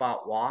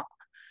multi-spot walk,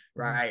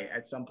 right?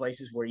 At some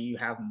places where you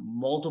have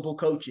multiple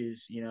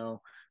coaches,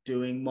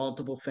 doing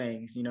multiple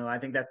things. I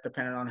think that's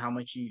dependent on how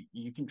much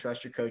you can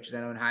trust your coaches.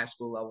 I know in high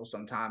school level,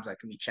 sometimes that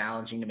can be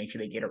challenging to make sure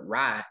they get it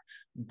right,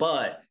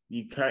 but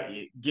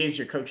it gives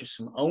your coaches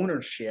some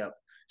ownership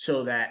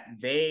so that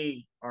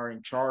they are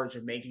in charge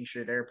of making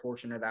sure their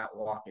portion of that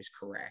walk is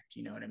correct.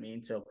 You know what I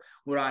mean? So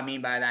what do I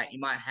mean by that?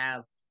 You might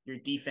have your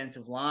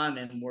defensive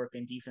lineman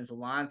working defensive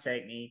line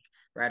technique,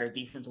 right, or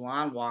defensive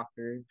line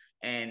walkthrough.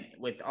 And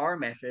with our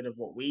method of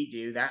what we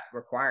do, that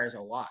requires a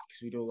lot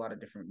because we do a lot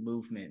of different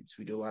movements.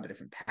 We do a lot of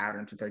different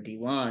patterns with our D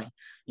line,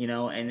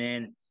 and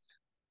then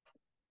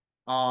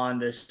on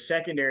the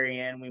secondary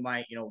end,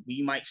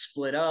 we might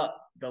split up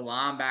the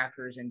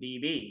linebackers and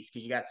DBs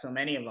because you got so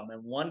many of them.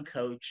 And one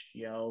coach,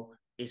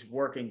 is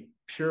working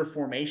pure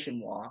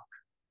formation walk,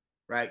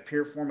 right?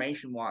 Pure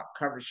formation walk,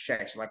 coverage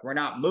checks. Like we're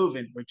not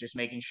moving. We're just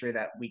making sure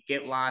that we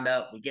get lined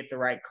up, we get the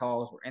right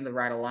calls, we're in the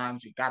right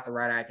alignments, we got the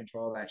right eye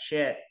control, that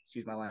shit,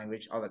 excuse my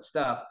language, all that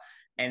stuff.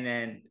 And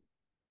then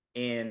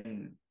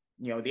in,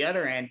 the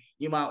other end,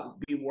 you might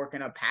be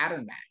working a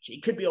pattern match.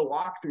 It could be a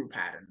walkthrough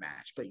pattern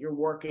match, but you're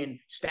working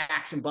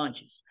stacks and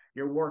bunches.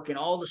 You're working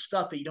all the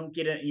stuff that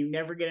you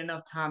never get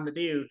enough time to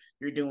do.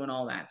 You're doing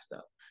all that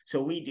stuff.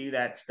 So we do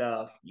that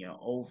stuff,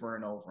 over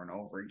and over and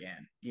over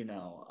again,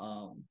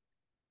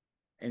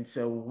 and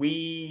so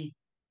we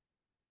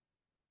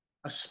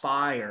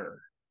aspire,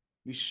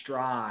 we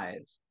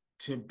strive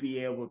to be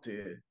able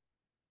to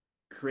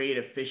create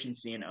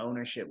efficiency and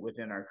ownership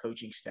within our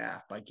coaching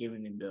staff by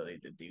giving them the ability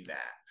to do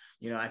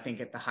that. I think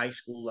at the high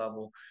school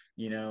level,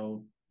 you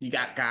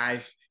got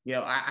guys,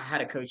 I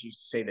had a coach used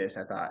to say this.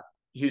 I thought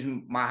he was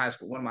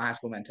one of my high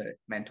school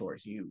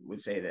mentors. You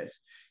would say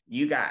this.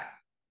 You got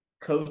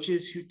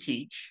coaches who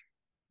teach,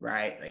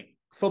 right? Like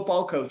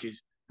football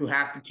coaches who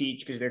have to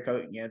teach because they're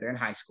in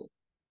high school.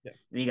 Yeah.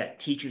 And you got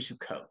teachers who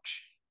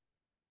coach,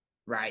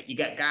 right? You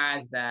got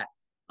guys that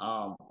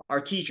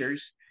are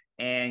teachers,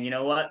 and you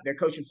know what? They're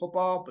coaching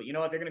football, but you know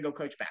what? They're going to go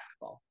coach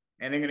basketball,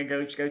 and they're going to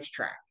go coach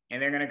track,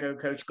 and they're going to go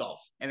coach golf,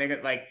 and they're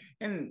going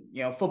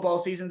to football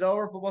season's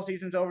over. Football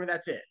season's over.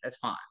 That's it. That's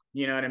fine.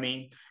 You know what I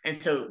mean? And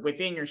so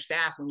within your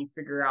staff, when you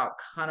figure out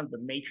kind of the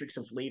matrix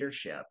of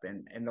leadership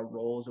and the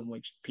roles in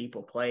which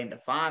people play and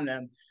define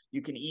them,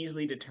 you can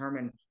easily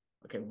determine,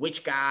 okay,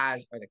 which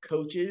guys are the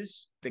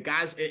coaches, the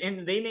guys,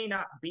 and they may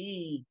not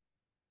be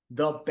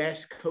the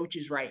best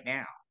coaches right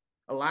now.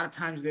 A lot of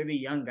times they're the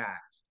young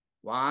guys.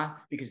 Why?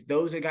 Because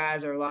those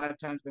guys are a lot of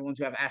times the ones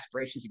who have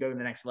aspirations to go to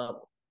the next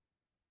level.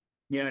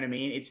 You know what I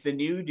mean? It's the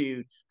new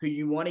dude who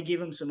you want to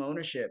give him some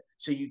ownership.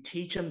 So you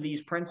teach him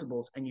these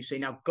principles and you say,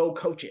 now go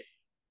coach it.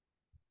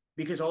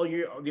 Because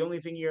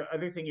the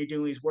other thing you're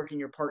doing is working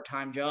your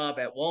part-time job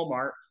at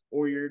Walmart,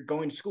 or you're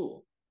going to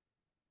school.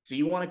 So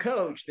you want to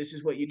coach, this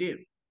is what you do.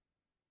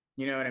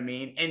 You know what I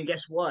mean? And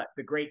guess what?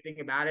 The great thing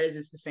about it is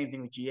it's the same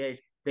thing with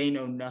GAs. They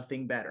know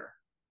nothing better.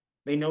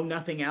 They know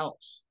nothing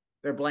else.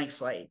 They're blank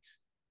slates,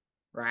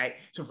 right?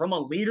 So from a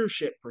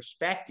leadership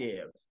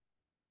perspective,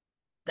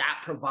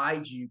 that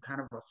provides you kind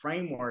of a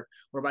framework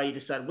whereby you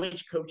decide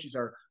which coaches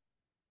are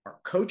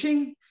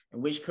coaching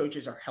and which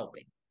coaches are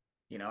helping.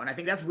 And I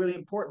think that's really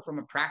important from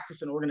a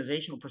practice and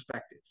organizational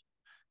perspective.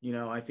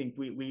 I think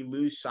we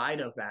lose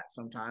sight of that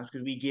sometimes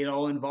because we get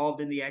all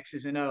involved in the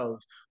X's and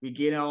O's. We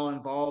get all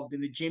involved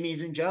in the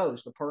Jimmies and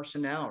Joes, the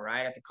personnel,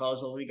 right? At the college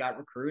level, we got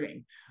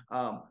recruiting.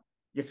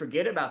 You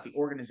forget about the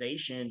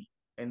organization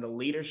and the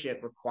leadership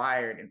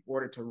required in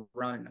order to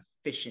run an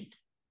efficient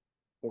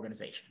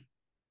organization.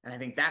 And I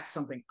think that's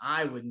something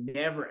I would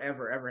never,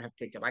 ever, ever have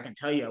picked up. I can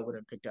tell you I would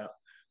have picked up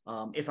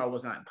if I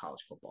was not in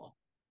college football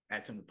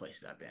at some of the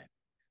places I've been.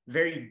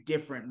 Very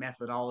different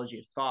methodology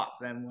of thought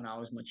than when I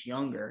was much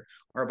younger,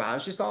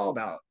 it's just all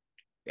about,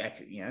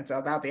 it's all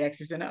about the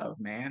X's and O's,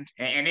 man.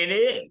 And it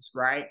is,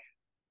 right?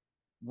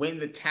 When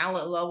the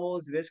talent level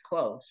is this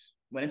close,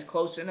 when it's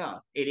close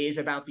enough, it is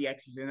about the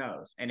X's and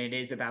O's, and it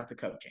is about the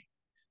coaching.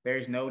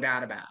 There's no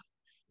doubt about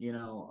it.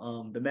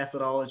 The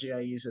methodology I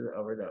use,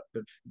 or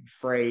the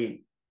phrase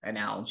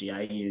analogy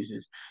I use,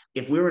 is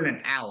if we were in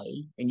an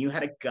alley and you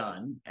had a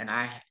gun and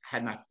I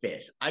had my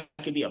fist, I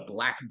could be a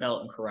black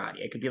belt in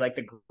karate. I could be like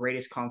the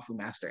greatest kung fu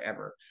master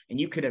ever. And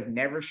you could have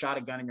never shot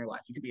a gun in your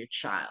life. You could be a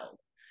child.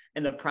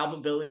 And the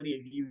probability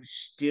of you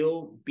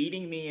still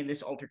beating me in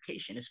this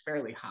altercation is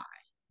fairly high,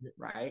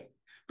 right?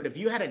 But if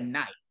you had a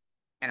knife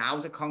and I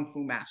was a kung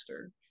fu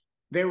master,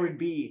 there's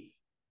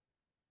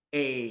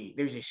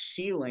a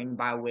ceiling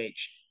by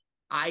which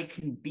I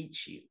can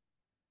beat you.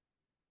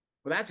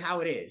 Well, that's how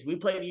it is. We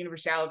played the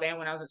University of Alabama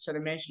when I was at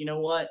Southern Miss. You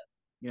know what?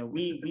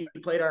 We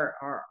played our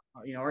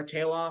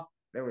tail off.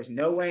 There was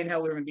no way in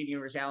hell we were going to beat the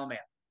University of Alabama.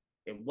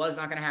 It was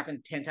not going to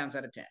happen 10 times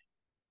out of 10,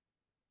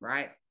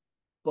 right?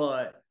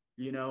 But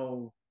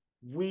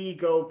we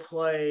go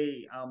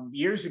play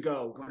years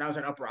ago when I was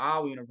at Upper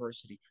Iowa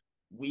University.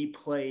 We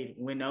played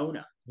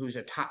Winona, who's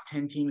a top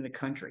 10 team in the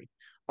country.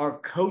 Our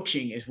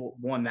coaching is what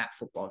won that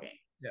football game.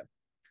 Yeah.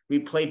 We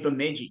played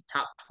Bemidji,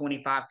 top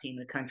 25 team in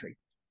the country.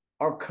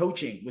 Our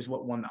coaching was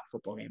what won that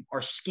football game.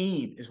 Our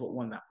scheme is what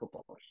won that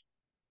football game.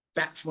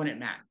 That's when it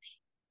matters.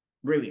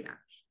 Really matters.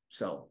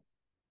 So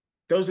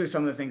those are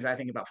some of the things I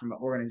think about from an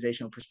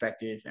organizational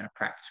perspective and a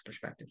practice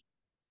perspective.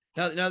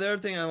 Now the other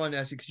thing I wanted to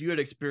ask you, because you had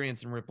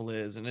experience in Ripple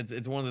is, and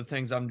it's one of the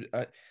things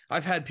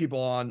I've had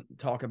people on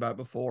talk about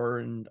before,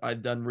 and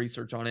I've done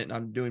research on it, and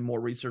I'm doing more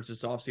research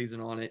this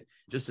offseason on it,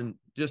 just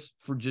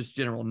for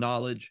general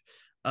knowledge.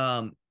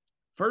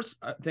 First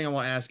thing I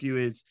want to ask you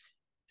is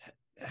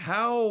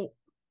how.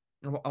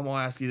 I'm going to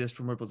ask you this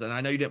from Ripples, and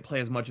I know you didn't play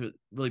as much of it,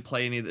 really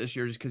play any of this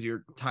year just because of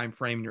your time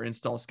frame and your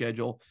install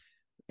schedule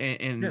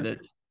and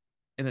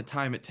the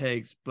time it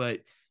takes.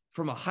 But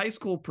from a high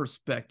school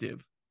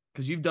perspective,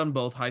 because you've done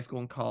both high school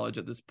and college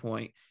at this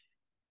point,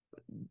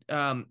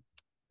 how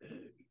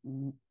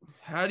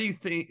do you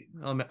think,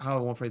 how I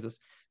want to phrase this,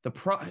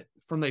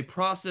 from a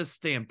process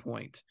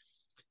standpoint,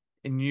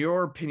 in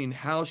your opinion,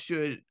 how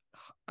should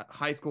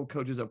high school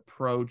coaches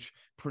approach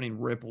putting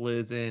Ripple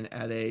is in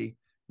at a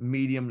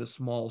medium to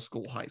small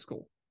school high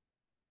school?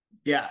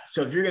 Yeah.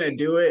 So if you're going to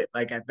do it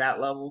like at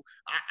that level,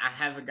 I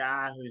have a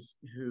guy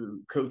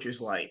who coaches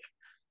like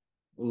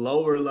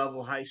lower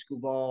level high school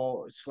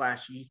ball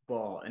 / youth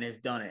ball and has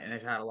done it and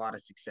has had a lot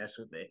of success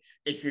with it.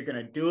 If you're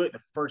going to do it, the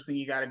first thing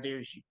you got to do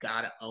is you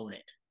got to own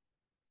it.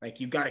 Like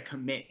you got to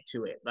commit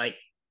to it. Like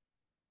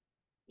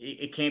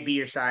it can't be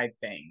your side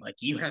thing. Like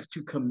you have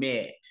to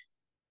commit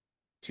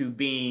to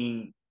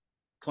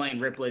playing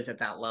Ripley's at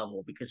that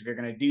level, because if you're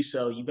going to do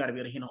so, you got to be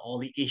able to handle all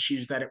the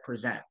issues that it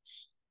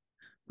presents,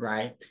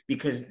 right?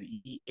 Because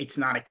it's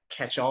not a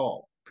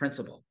catch-all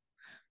principle.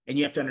 And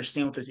you have to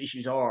understand what those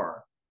issues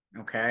are,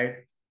 okay?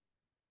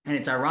 And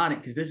it's ironic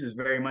because this is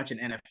very much an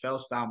NFL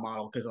style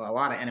model, because a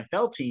lot of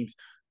NFL teams,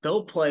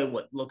 they'll play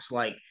what looks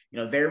like,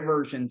 their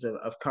versions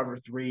of cover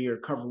three or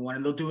cover one,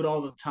 and they'll do it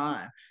all the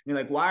time. And you're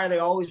like, why are they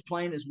always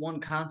playing this one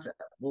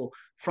concept? Well,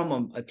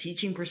 from a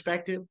teaching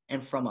perspective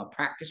and from a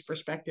practice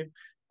perspective,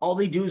 all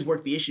they do is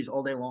work the issues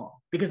all day long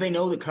because they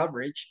know the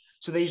coverage.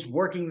 So they're just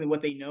working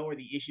what they know are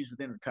the issues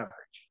within the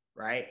coverage,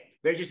 right?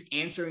 They're just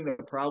answering the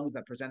problems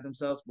that present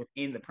themselves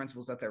within the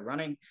principles that they're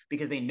running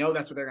because they know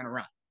that's what they're going to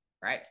run,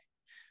 right?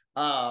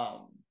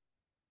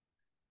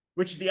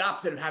 Which is the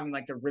opposite of having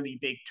like the really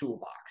big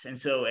toolbox. And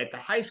so at the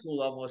high school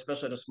level,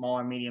 especially at a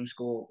smaller medium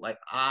school, like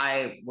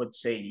I would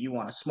say you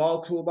want a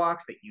small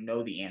toolbox that you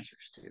know the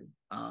answers to.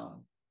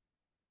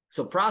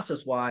 So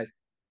process wise,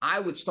 I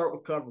would start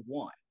with cover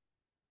one.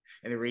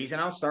 And the reason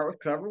I'll start with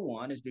cover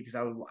one is because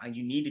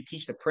you need to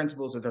teach the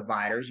principles of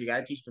dividers. You got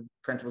to teach the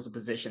principles of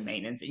position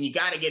maintenance, and you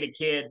got to get a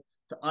kid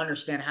to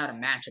understand how to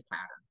match a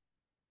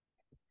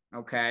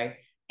pattern. Okay.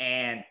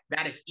 And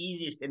that is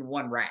easiest in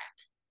one rat.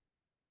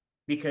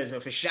 Because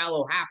if a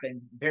shallow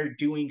happens, they're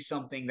doing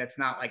something that's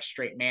not like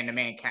straight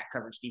man-to-man cat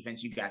coverage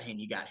defense. You got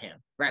him,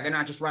 right? They're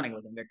not just running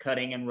with him. They're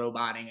cutting and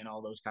roboting and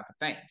all those type of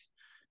things.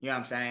 You know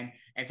what I'm saying?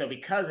 And so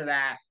because of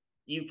that,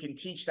 you can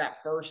teach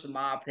that first, in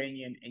my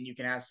opinion, and you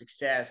can have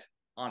success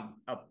on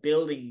a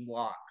building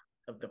block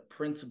of the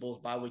principles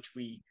by which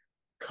we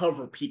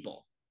cover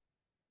people,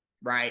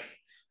 right?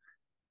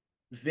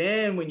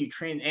 Then when you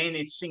train, and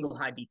it's single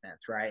high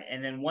defense, right?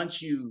 And then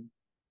once you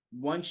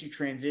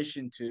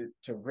transition to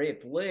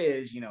Rip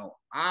Liz,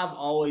 I've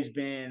always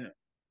been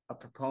a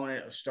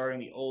proponent of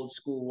starting the old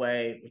school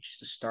way, which is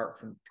to start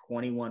from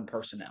 21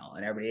 personnel.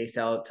 And every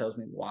ACL tells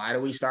me, why do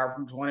we start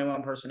from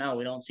 21 personnel?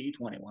 We don't see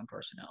 21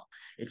 personnel.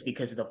 It's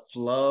because the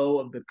flow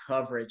of the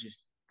coverage is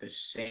the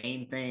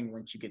same thing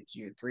once you get to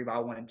your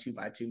 3x1 and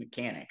 2x2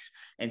 mechanics.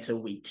 And so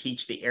we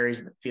teach the areas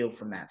of the field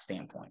from that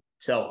standpoint.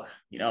 So,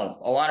 a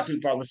lot of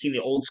people probably seen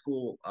the old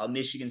school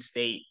Michigan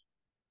State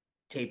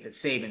tape that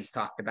Saban's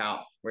talked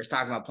about, where he's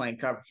talking about playing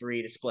cover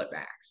three to split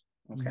backs.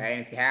 Okay.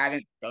 And if you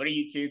haven't, go to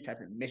YouTube, type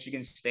in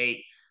Michigan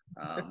State,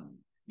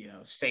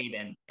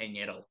 Saban, and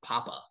it'll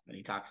pop up. And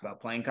he talks about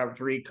playing cover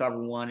three,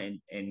 cover one,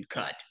 and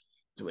cut.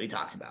 That's what he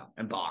talks about,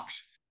 and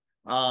box.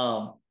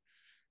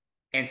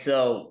 And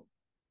so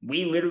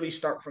we literally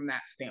start from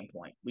that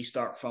standpoint. We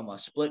start from a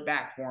split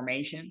back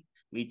formation.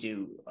 We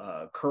do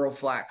curl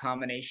flat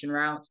combination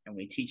routes, and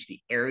we teach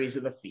the areas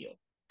of the field,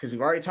 because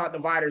we've already taught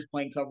dividers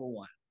playing cover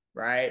one,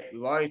 right?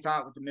 We've always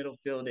taught what the middle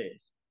field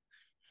is.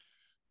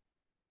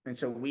 And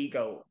so we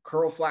go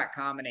curl flat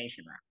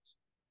combination routes.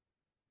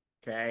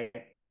 Okay.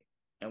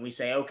 And we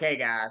say, okay,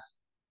 guys,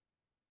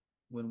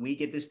 when we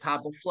get this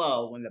type of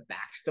flow, when the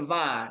backs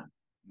divide,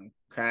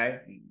 okay,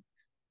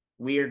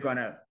 we are going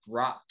to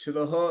drop to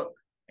the hook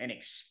and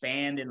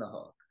expand in the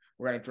hook.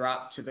 We're going to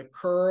drop to the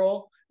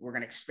curl. We're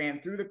going to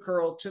expand through the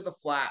curl to the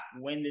flat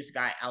when this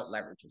guy out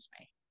leverages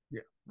me.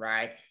 Yeah.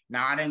 Right.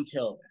 Not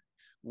until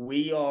then.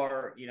 We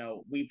are,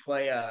 we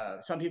play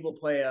some people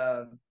play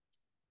a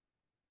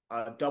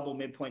double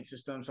midpoint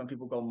system. Some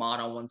people go mod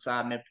on one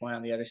side, midpoint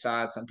on the other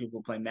side. Some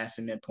people play mess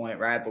and midpoint,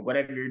 right? But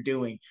whatever you're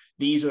doing,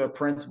 these are the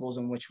principles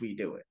in which we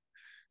do it.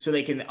 So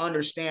they can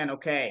understand,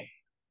 okay,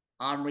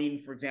 I'm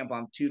reading, for example,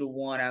 I'm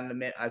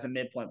 2-1 as a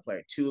midpoint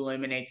player. 2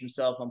 eliminates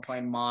himself. I'm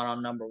playing mod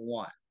on number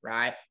 1,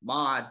 right?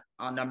 Mod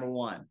on number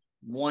 1.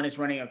 1 is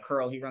running a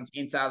curl. He runs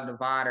inside the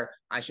divider.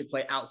 I should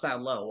play outside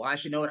low. Well, I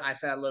should know what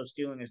outside low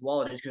stealing his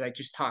wallet is because I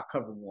just taught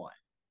cover 1.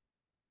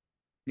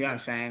 You know what I'm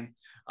saying?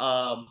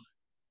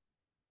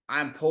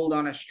 I'm pulled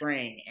on a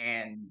string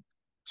and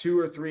 2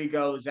 or 3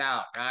 goes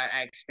out, right?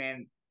 I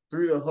expand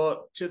through the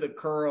hook to the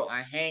curl.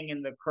 I hang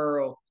in the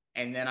curl,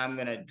 and then I'm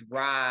going to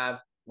drive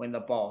when the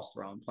ball's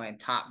thrown, playing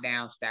top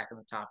down, stacking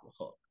the top of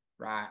the hook,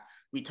 right?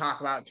 We talk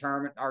about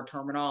our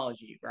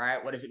terminology,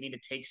 right? What does it mean to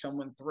take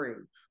someone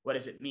through? What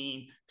does it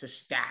mean to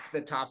stack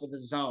the top of the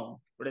zone?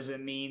 What does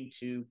it mean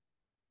to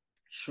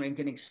shrink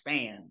and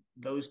expand?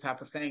 Those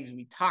type of things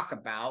we talk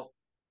about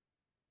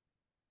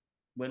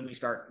when we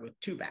start with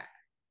 2-back.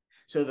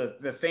 So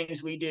the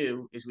things we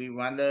do is we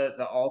run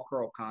the all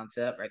curl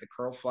concept, right? The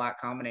curl flat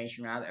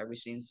combination route that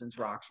everybody's seen since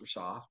rocks were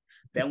soft.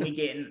 Then we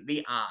get in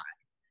the eye,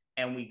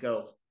 and we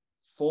go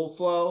full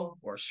flow,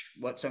 or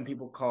what some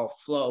people call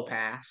flow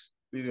pass.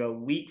 We go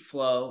weak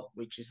flow,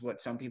 which is what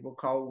some people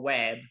call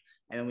web.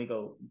 And then we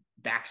go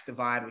backs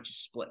divide, which is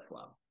split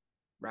flow,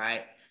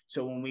 right?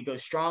 So when we go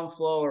strong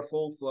flow or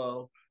full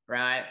flow,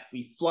 right,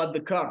 we flood the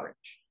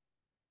coverage.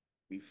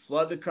 We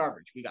flood the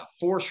coverage. We got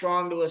 4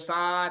 strong to a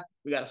side.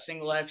 We got a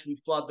single X. We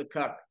flood the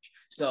coverage.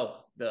 So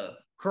the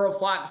curl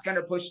flat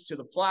defender pushes to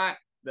the flat.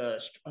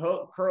 The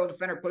curl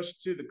defender pushes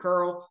to the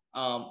curl.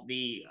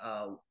 The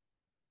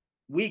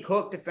weak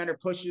hook defender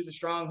pushes to the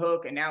strong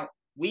hook. And now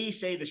we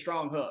say the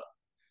strong hook.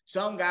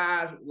 Some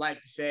guys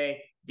like to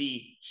say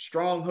the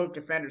strong hook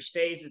defender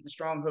stays as the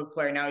strong hook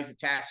player. Now he's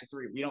attached to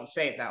 3. We don't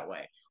say it that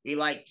way. We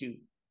like to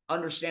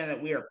understand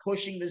that we are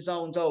pushing the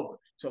zones over.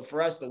 So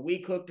for us, the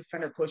weak hook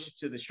defender pushes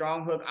to the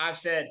strong hook. I've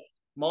said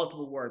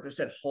multiple words. I've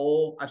said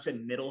hole. I've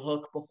said middle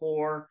hook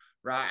before,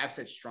 right? I've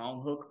said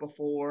strong hook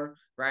before,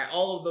 right?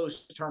 All of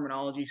those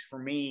terminologies for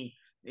me,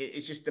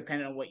 it's just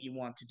depending on what you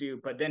want to do.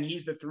 But then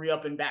he's the 3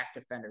 up and back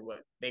defender.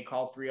 What they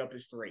call 3 up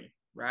is 3,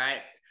 right?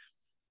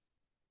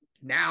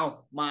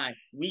 Now my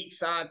weak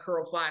side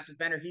curl flat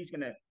defender, he's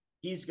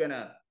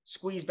gonna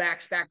squeeze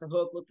back, stack the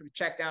hook, look for the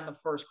check down to the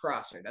first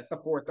crosser. That's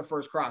the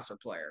first crosser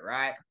player,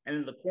 right? And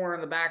then the corner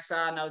on the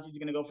backside knows he's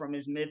gonna go from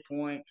his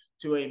midpoint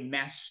to a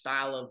mesh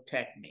style of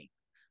technique,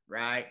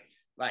 right?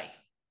 Like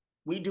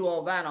we do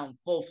all that on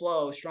full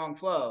flow, strong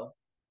flow,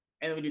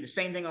 and then we do the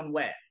same thing on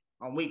wet,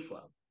 on weak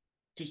flow.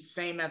 Teach the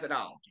same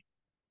methodology.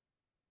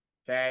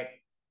 Okay.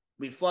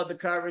 We flood the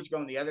coverage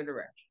going the other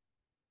direction.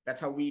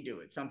 That's how we do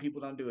it. Some people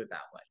don't do it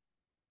that way.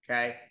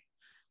 Okay.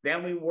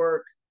 Then we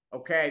work,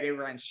 okay, they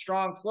run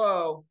strong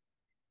flow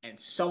and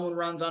someone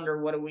runs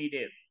under. What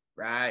do?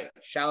 Right?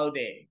 Shallow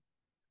dig.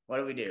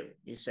 What do?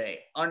 You say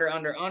under,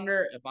 under,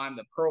 under. If I'm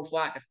the curl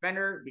flat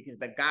defender, because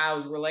the guy I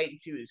was relating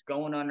to is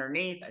going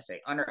underneath, I say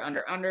under,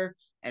 under, under.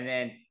 And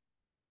then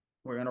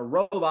we're going to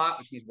robot,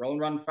 which means roll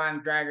and run,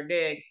 find, drag, or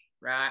dig,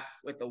 right?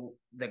 With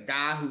the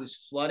guy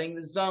who's flooding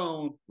the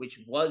zone, which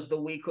was the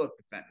weak hook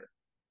defender.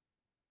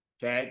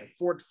 Okay.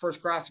 The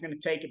first cross is going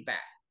to take it back.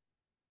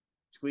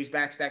 Squeeze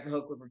back, stack the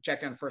hook, look for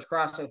check down the first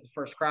crosser. That's the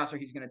first crosser.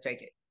 He's going to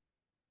take it.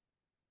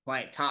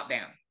 Play it top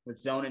down with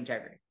zone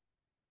integrity.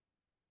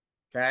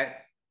 Okay.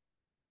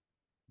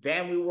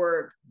 Then we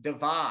work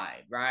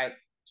divide, right?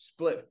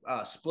 Split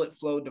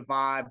flow,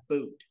 divide,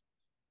 boot,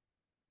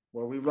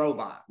 where we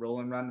robot, roll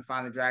and run to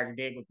find the drag or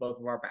dig with both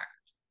of our backers.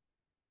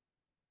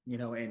 You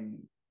know, and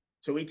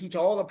so we teach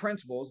all the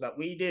principles that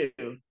we do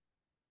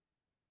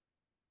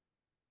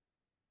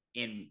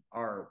in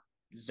our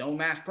zone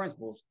match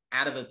principles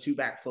out of the 2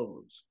 back flow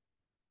rules.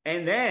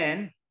 And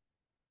then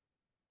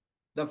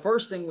the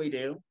first thing we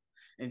do,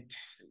 and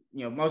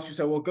you know, most people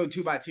say, well, go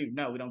 2 by 2.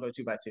 No, we don't go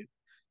 2 by 2.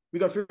 We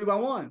go 3 by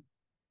 1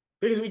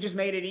 because we just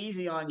made it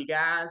easy on you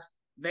guys.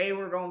 They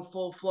were going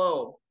full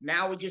flow.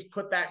 Now we just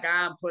put that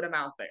guy and put him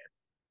out there.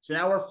 So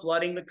now we're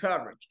flooding the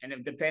coverage. And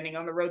if, depending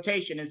on the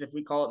rotation, is if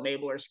we call it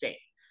Mabel or skate,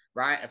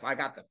 right? If I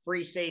got the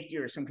free safety,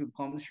 or some people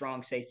call him the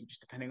strong safety,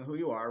 just depending on who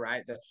you are,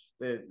 right?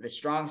 The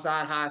strong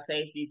side high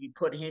safety, if you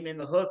put him in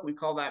the hook, we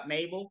call that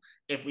Mabel.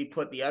 If we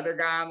put the other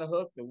guy on the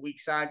hook, the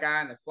weak side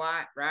guy in the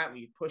flat, right?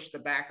 We push the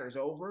backers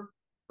over,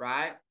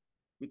 right?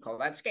 We call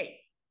that skate.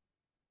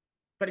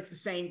 But it's the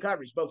same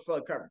coverage, both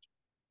flood coverage.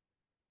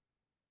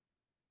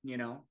 You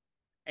know?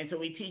 And so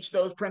we teach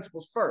those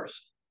principles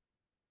first.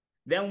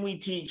 Then we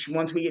teach,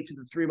 once we get to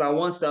the 3 by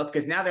 1 stuff,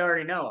 because now they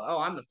already know,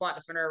 oh, I'm the flat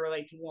defender, I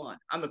relate to 1.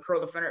 I'm the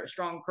curl defender,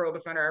 strong curl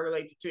defender, I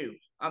relate to 2.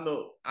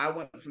 I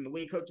went from the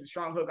weak hook to the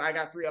strong hook, I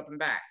got 3 up and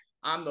back.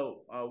 I'm the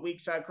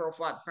weak side curl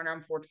flat defender,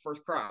 I'm 4th to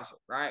first crosser,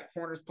 right?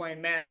 Corner's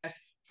playing mesh,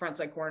 front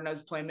side corner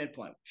nose playing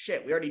midpoint.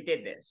 Shit, we already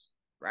did this,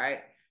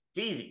 right?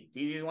 It's easy. It's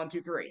easy as 1,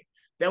 2, 3.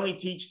 Then we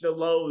teach the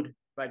load,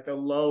 like the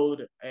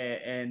load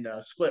and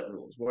split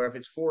rules, where if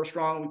it's 4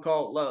 strong, we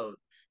call it load.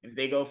 If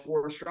they go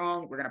 4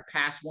 strong, we're going to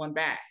pass 1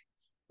 back.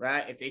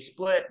 Right? If they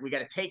split, we got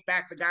to take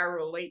back the guy I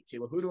relate to.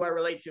 Well, who do I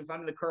relate to if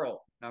I'm the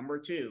curl? Number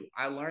 2.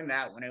 I learned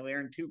that when I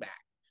learned 2 back.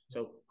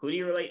 So who do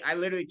you relate? I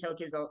literally tell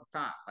kids all the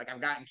time. Like I've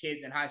gotten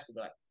kids in high school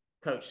like,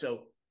 Coach,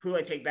 so who do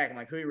I take back? I'm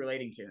like, who are you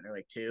relating to? And they're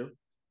like, 2.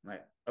 I'm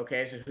like,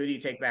 okay, so who do you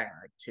take back? I'm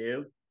like,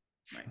 2.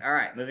 I'm like, all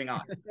right, moving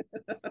on.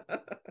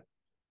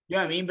 You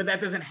know what I mean? But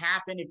that doesn't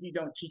happen if you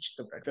don't teach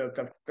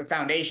the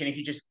foundation. If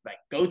you just like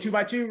go 2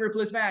 by 2,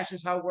 ripless match, this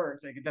is how it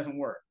works. Like it doesn't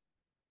work.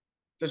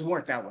 It doesn't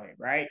work that way,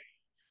 right?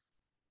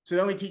 So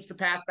then we teach the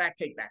pass back,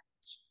 take back,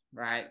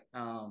 right?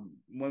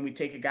 When we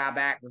take a guy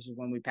back versus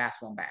when we pass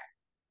 1 back.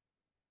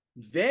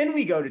 Then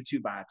we go to 2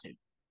 by 2.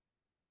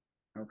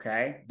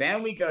 Okay.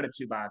 Then we go to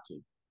 2 by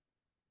 2.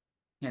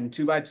 And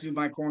 2 by 2,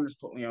 my corners,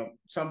 you know,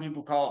 some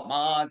people call it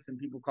mod, some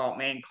people call it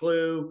man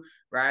clue,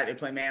 right? They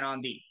play man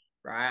on deep,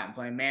 right? I'm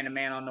playing man to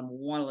man on number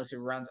 1 unless it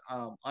runs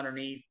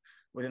underneath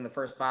within the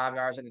first 5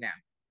 yards of the down,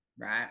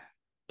 right?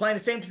 Playing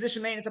the same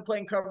position maintenance I'm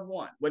playing cover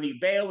 1. Whether you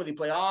bail, whether you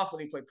play off,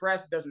 whether you play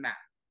press, it doesn't matter.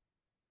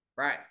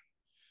 Right.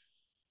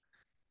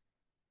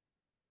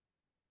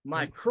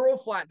 My curl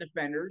flat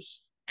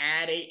defenders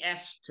add a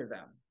S to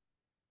them.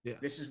 Yeah.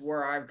 This is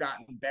where I've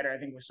gotten better, I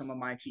think, with some of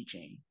my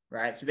teaching,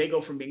 right? So they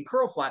go from being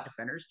curl flat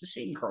defenders to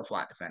seam curl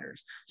flat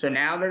defenders. So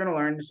now they're going to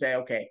learn to say,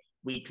 okay,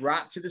 we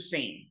drop to the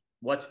seam.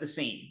 What's the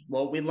seam?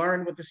 Well, we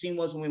learned what the seam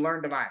was when we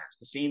learned dividers.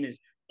 The seam is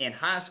in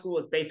high school,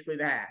 it's basically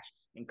the hash.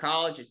 In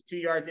college, it's 2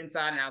 yards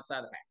inside and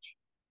outside the hash.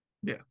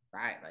 Yeah.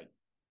 Right? Like,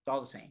 it's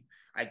all the same.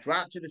 I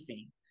drop to the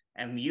seam.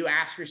 And you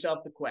ask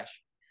yourself the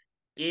question,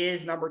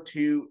 is number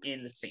 2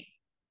 in the seam?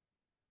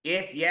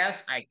 If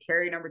yes, I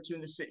carry number 2 in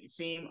the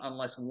seam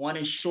unless 1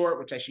 is short,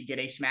 which I should get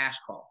a smash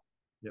call.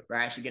 Yep.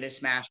 Right? I should get a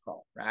smash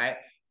call, right?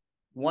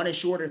 1 is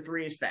short or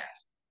 3 is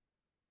fast.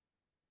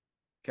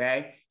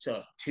 Okay? So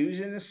if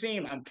 2's in the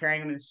seam, I'm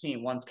carrying him in the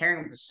seam. 1's carrying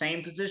him with the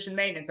same position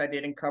maintenance I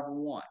did in cover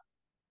 1.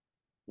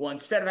 Well,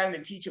 instead of having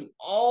to teach them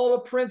all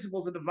the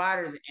principles of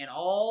dividers and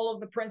all of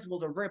the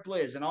principles of rip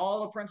liz and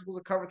all the principles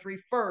of cover three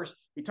first,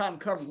 we taught them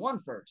cover one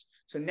first.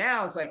 So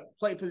now it's like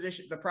play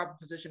position, the proper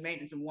position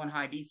maintenance and one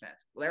high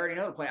defense. Well, they already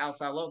know to play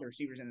outside low, the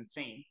receivers in the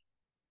seam.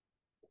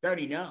 They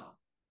already know.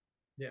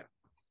 Yeah.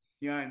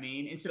 You know what I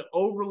mean? Instead of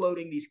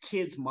overloading these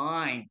kids'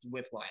 minds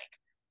with like,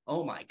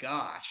 oh my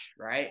gosh,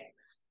 right?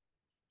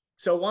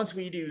 So once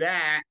we do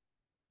that,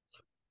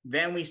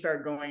 then we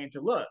start going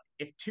into, look,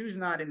 if two's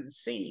not in the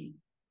seam,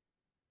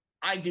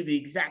 I do the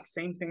exact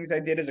same things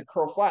I did as a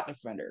curl flat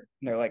defender.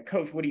 And they're like,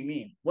 Coach, what do you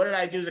mean? What did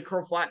I do as a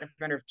curl flat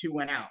defender if two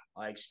went out?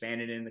 I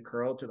expanded in the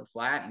curl to the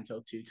flat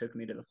until two took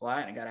me to the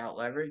flat and I got out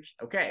leveraged.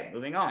 Okay,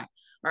 moving on.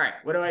 All right,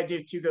 what do I do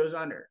if two goes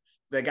under?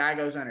 The guy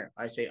goes under.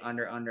 I say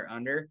under,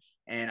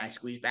 and I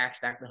squeeze back,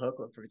 stack the hook,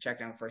 look for the check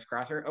down first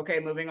crosser. Okay,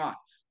 moving on.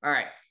 All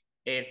right.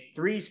 If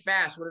three's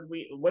fast,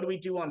 what do we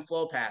do on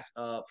flow pass?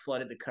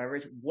 Flooded the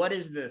coverage. What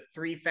is the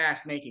three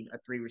fast making? A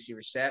three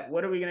receiver set.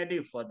 What are we gonna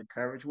do? Flood the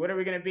coverage. What are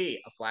we gonna be?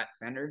 A flat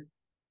defender.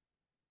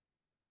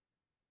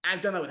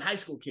 I've done that with high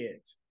school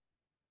kids,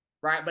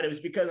 right? But it was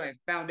because I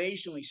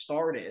foundationally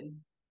started.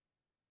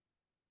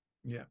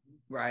 Yeah.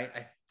 Right.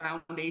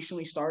 I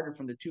foundationally started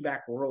from the two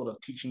back world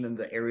of teaching them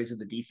the areas of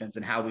the defense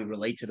and how we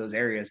relate to those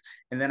areas,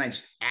 and then I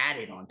just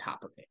added on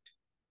top of it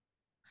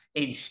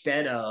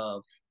instead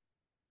of.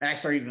 And I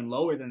started even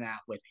lower than that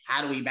with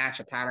how do we match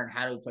a pattern?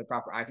 How do we play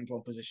proper eye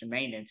control position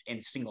maintenance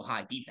in single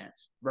high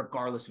defense,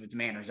 regardless if it's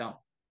man or zone?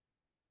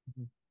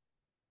 Mm-hmm.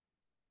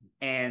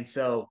 And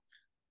so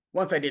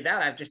once I did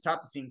that, I've just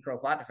taught the seam curl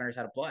flat defenders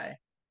how to play.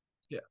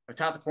 Yeah. I've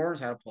taught the corners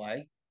how to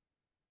play.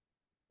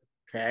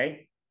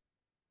 Okay.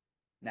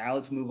 Now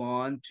let's move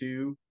on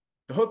to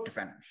the hook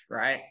defenders,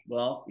 right?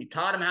 Well, we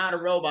taught them how to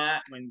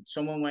robot when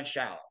someone went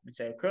shallow. We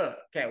say,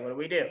 okay, what do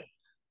we do?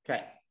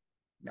 Okay.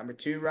 Number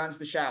two runs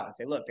the shallow.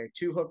 Say, look, there are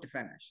two hook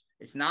defenders.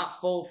 It's not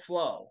full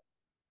flow.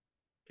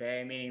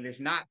 Okay, meaning there's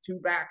not two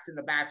backs in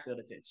the backfield.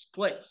 It's a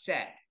split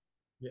set.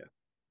 Yeah.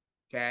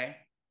 Okay.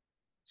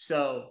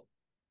 So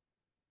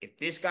if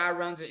this guy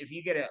runs it, if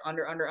you get an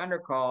under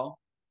call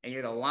and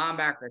you're the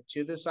linebacker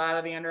to the side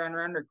of the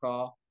under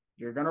call,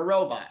 you're gonna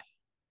robot.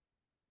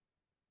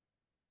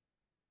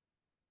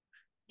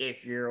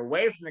 If you're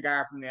away from the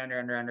guy from the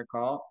under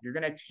call, you're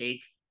gonna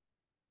take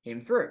him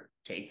through.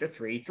 Take the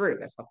three through.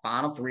 That's the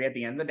final three at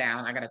the end of the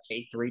down. I got to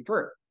take three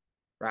through,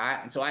 right?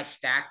 And so I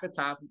stack the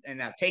top, and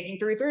now taking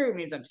three through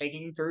means I'm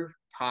taking him through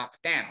top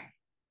down.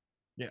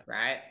 Yeah.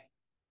 Right?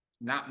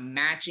 Not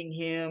matching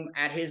him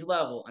at his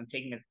level. I'm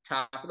taking the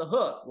top of the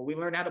hook. Well, we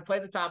learned how to play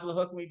the top of the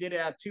hook, and we did it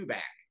at two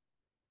back.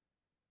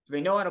 So they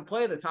know how to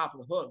play the top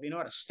of the hook. They know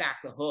how to stack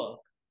the hook.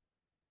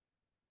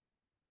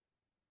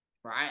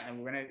 Right? And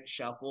we're going to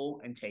shuffle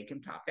and take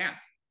him top down.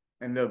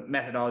 And the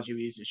methodology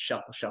we use is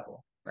shuffle,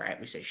 shuffle. Right?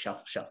 We say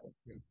shuffle, shuffle.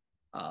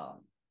 Yeah.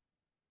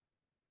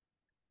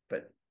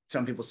 But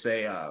some people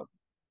say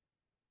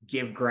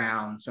give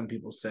ground. Some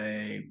people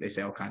say, they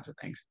say all kinds of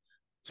things.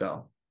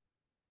 So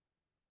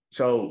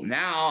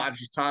now I've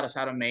just taught us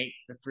how to make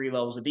the three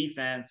levels of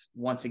defense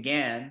once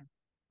again,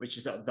 which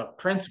is the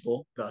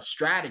principle, the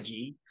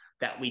strategy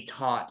that we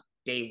taught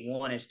day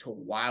one as to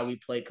why we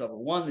play cover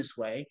one this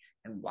way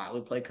and why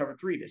we play cover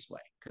three this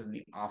way. Because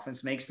the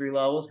offense makes three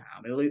levels.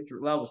 How many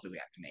levels do we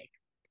have to make?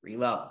 3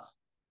 levels.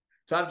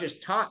 So I've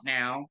just taught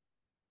now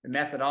the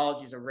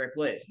methodologies of rip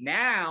liz.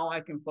 Now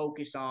I can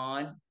focus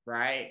on,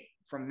 right?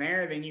 From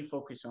there, then you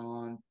focus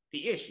on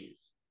the issues.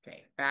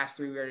 Okay. Fast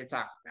three, we already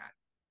talked about.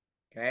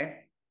 Okay.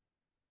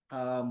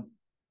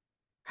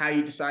 How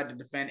you decide to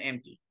defend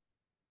empty,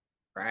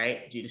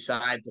 right? Do you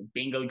decide to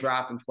bingo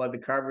drop and flood the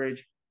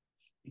coverage?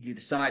 Do you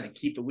decide to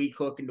keep the weak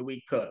hook into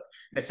weak hook?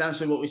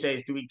 Essentially what we say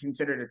is, do we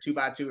consider it a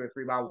 2x2 or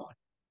 3x1?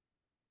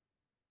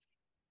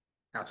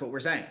 That's what we're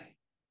saying.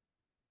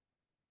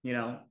 You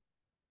know,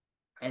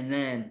 and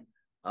then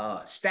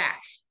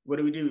stacks. What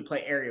do? We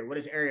play area. What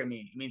does area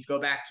mean? It means go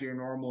back to your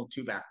normal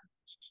two back,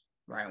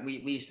 right? We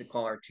used to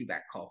call our two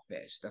back call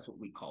fist. That's what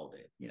we called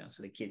it, you know.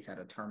 So the kids had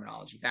a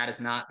terminology. That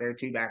is not their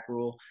two back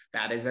rule.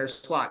 That is their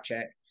slot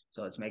check.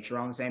 So let's make sure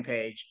we're on the same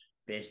page.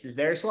 Fist is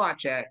their slot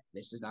check.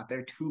 This is not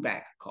their two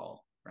back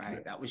call, right?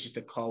 Yeah. That was just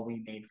a call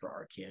we made for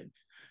our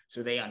kids,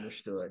 so they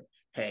understood.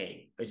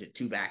 Hey, is it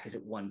two back? Is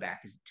it one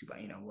back? Is it two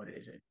back? You know, what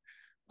is it?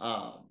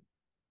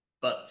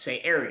 But say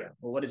area.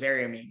 Well, what does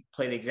area mean?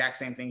 Play the exact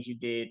same things you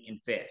did in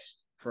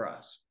fist for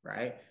us,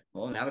 right?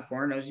 Well, now the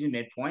corner knows he's a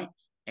midpoint,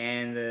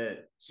 and the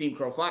seam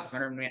curl flat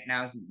defender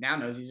now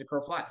knows he's a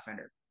curl flat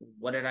defender.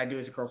 What did I do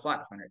as a curl flat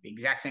defender? The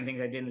exact same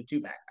things I did in the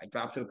two back. I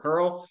drop to the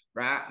curl,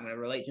 right? I'm going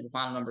to relate to the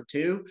final number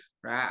two,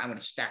 right? I'm going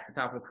to stack the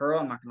top of the curl.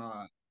 I'm not going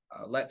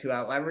to let two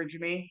out leverage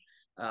me.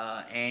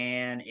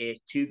 And if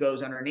two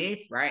goes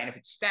underneath, right? And if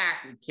it's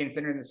stacked, we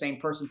consider the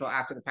same person until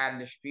after the pattern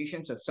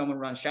distribution. So if someone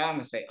runs shallow, I'm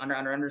going to say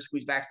under,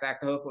 squeeze back,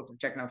 stack the hook, look for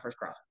checking out the first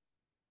cross.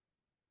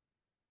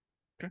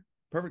 Okay.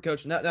 Perfect,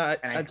 coach. Now I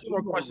have two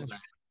more questions.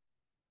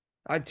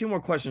 I have two more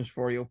questions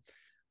for you.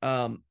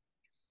 Because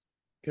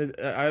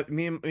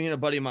me and a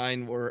buddy of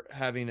mine were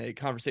having a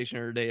conversation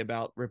the other day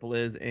about rip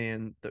liz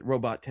and the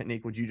robot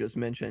technique, which you just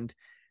mentioned.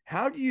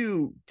 How do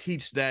you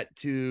teach that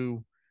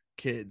to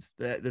kids,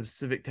 that the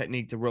specific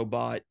technique to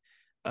robot,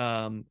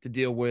 to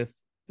deal with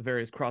the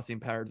various crossing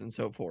patterns and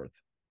so forth?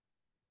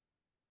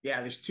 Yeah,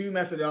 there's two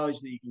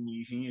methodologies that you can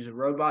use. You can use a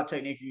robot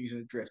technique, you use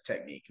a drift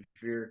technique.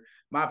 If you're,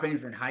 my opinion,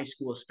 if you're in high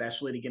school,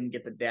 especially to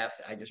get the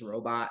depth, I just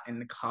robot. In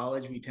the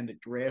college, we tend to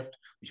drift,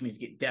 which means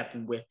get depth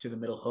and width to the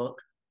middle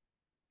hook.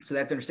 So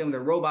that to understand when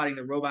they're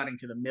roboting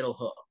to the middle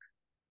hook,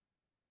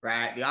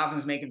 right? The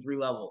offense is making three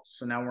levels.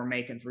 So now we're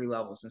making three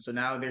levels. And so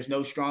now there's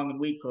no strong and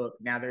weak hook.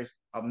 Now there's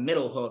a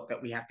middle hook that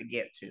we have to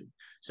get to.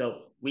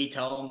 So we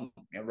tell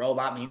them,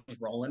 robot means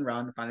roll and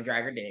run to find the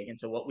drag or dig. And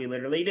so what we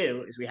literally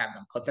do is we have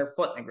them put their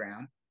foot in the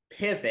ground,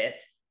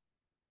 pivot,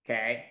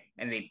 okay?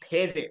 And they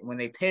pivot. When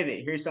they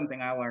pivot, here's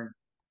something I learned.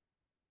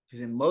 Because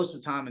in most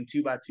of the time in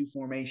 2x2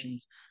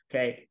 formations,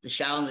 okay, the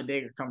shallow and the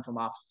digger come from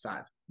opposite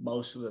sides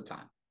most of the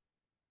time,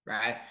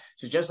 right?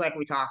 So just like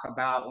we talk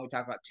about when we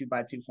talk about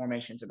 2x2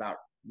 formations about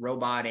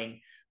roboting,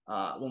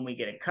 when we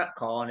get a cut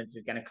call and it's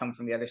going to come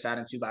from the other side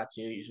in 2x2,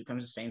 it usually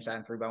comes the same side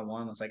in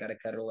 3x1 unless I got a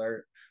cut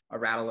alert, a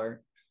rat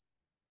alert.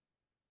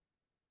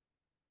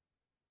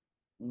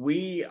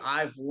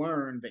 I've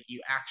learned that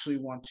you actually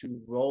want to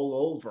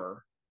roll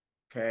over.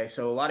 Okay,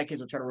 so a lot of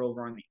kids will try to roll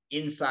over on the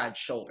inside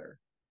shoulder.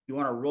 You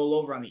want to roll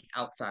over on the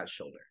outside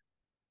shoulder.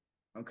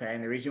 Okay,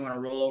 and the reason you want to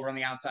roll over on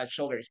the outside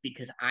shoulder is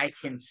because I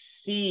can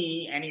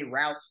see any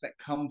routes that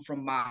come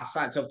from my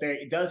side. So if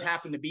it does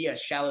happen to be a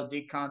shallow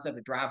dig concept,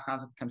 a drive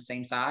concept that comes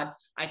same side,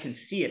 I can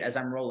see it as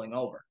I'm rolling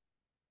over.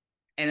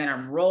 And then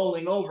I'm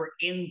rolling over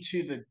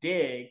into the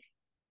dig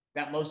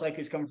that most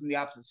likely is coming from the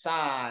opposite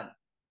side,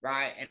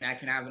 right? And I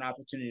can have an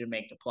opportunity to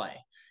make the play.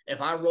 If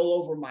I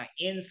roll over my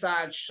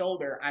inside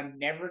shoulder, I'm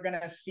never going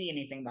to see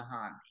anything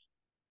behind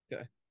me.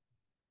 Okay.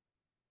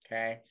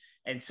 Okay.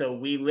 And so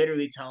we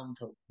literally tell them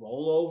to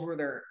roll over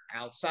their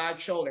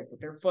outside shoulder, put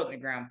their foot in the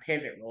ground,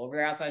 pivot, roll over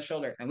their outside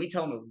shoulder. And we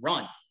tell them to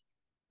run,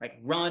 like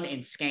run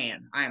and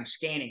scan. I am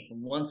scanning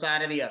from one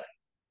side to the other.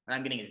 And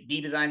I'm getting as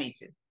deep as I need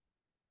to.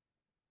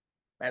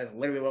 That is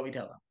literally what we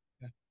tell them.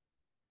 Okay.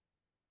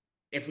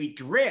 If we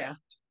drift,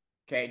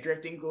 okay,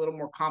 drifting is a little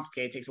more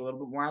complicated, takes a little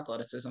bit more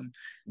athleticism.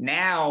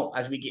 Now,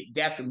 as we get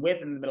depth and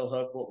width in the middle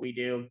hook, what we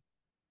do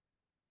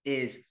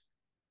is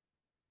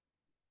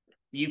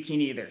you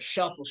can either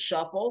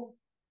shuffle,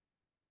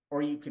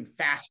 or you can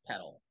fast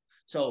pedal.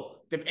 So,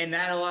 and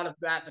that a lot of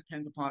that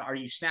depends upon, are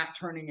you snap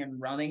turning and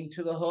running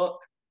to the hook,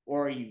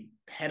 or are you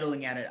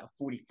pedaling at it at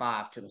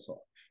 45 to the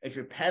hook? If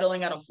you're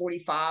pedaling at a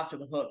 45 to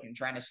the hook and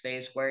trying to stay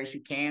as square as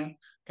you can,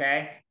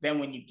 okay, then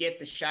when you get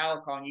the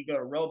shallow call and you go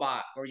to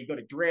robot or you go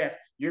to drift,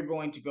 you're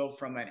going to go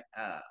from an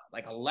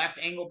like a left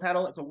angle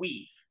pedal. It's a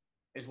weave,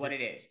 is what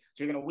it is.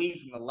 So you're going to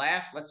weave from the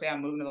left. Let's say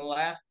I'm moving to the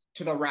left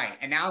to the right,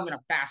 and now I'm going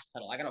to fast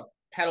pedal. I got to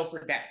pedal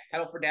for depth,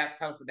 pedal for depth,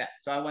 pedal for depth.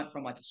 So I went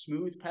from like a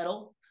smooth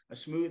pedal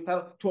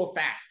to a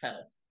fast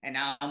pedal, and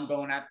now I'm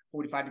going at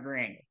 45-degree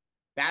angle.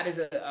 That is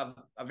a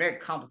very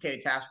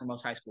complicated task for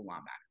most high school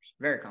linebackers.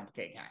 Very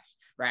complicated task,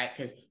 right?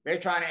 Because they're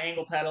trying to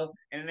angle pedal,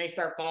 and then they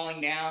start falling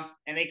down,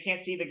 and they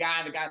can't see the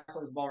guy. The guy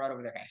throws the ball right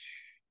over their head.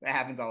 That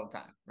happens all the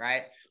time,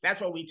 right?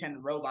 That's why we tend to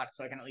robot,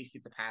 so I can at least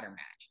get the pattern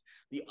matched.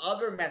 The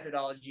other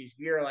methodology, if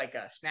you're like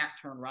a snap,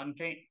 turn, run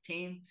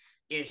team,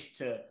 is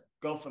to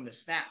go from the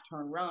snap,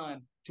 turn,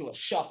 run to a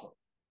shuffle,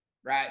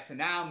 right? So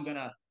now I'm going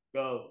to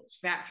go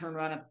snap, turn,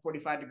 run at the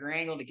 45-degree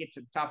angle to get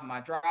to the top of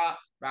my drop,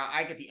 right?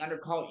 I get the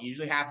undercall. It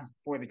usually happens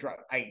before the drop.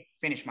 I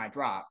finish my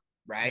drop,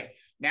 right?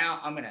 Now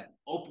I'm going to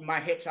open my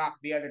hips out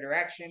the other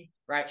direction,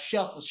 right?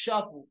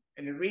 Shuffle.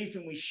 And the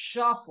reason we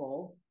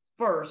shuffle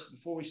first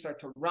before we start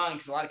to run,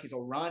 because a lot of kids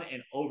will run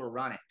and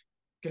overrun it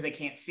because they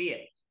can't see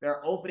it.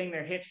 They're opening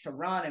their hips to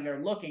run and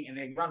they're looking and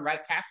they run right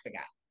past the guy.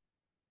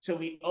 So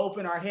we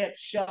open our hips,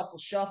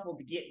 shuffle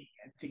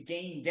to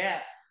gain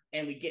depth,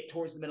 and we get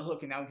towards the middle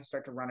hook, and now we can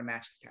start to run and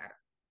match the pattern.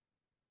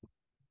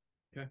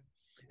 Okay.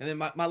 And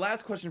then my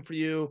last question for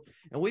you,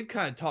 and we've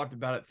kind of talked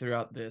about it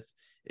throughout this,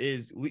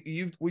 is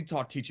we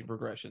talked teaching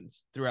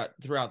progressions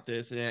throughout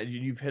this, and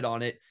you've hit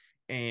on it,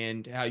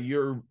 and how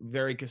you're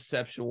very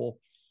conceptual.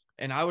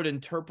 And I would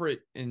interpret,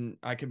 and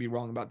I could be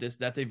wrong about this,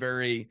 that's a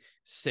very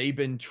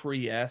Saban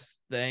tree-esque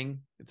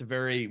thing. It's a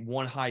very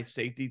one high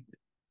safety,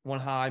 one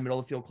high, middle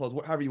of the field close,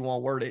 however you want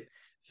to word it,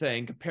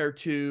 thing, compared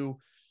to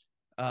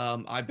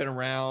I've been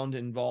around,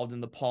 involved in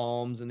the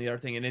palms and the other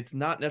thing, and it's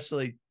not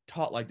necessarily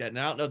taught like that. And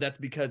I don't know if that's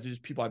because there's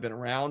people I've been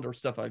around or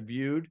stuff I've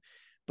viewed,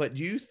 but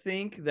do you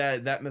think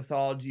that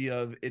methodology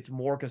of it's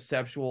more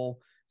conceptual,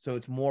 so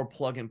it's more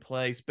plug and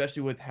play,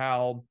 especially with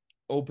how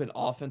open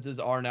offenses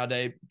are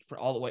nowadays for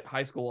all the way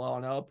high school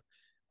on up,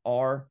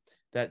 are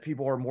that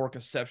people are more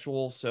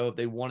conceptual, so if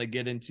they want to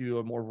get into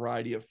a more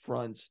variety of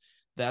fronts,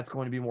 that's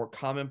going to be more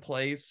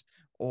commonplace?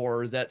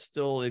 Or is that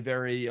still a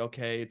very,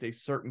 okay, it's a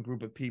certain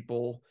group of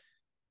people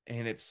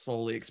and it's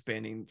slowly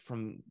expanding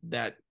from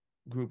that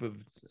group of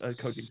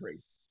coaching tree?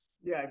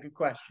 Yeah, good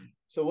question.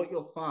 So what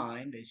you'll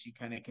find as you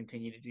kind of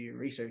continue to do your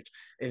research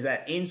is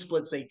that in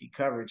split safety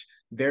coverage,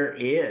 there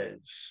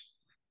is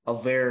a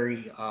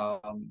very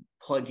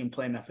plug and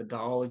play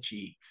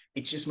methodology.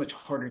 It's just much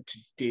harder to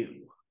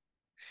do.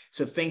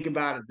 So think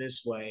about it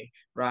this way,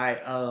 right?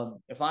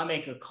 If I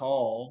make a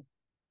call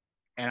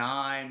and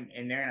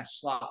they're in a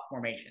slot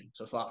formation.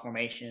 So slot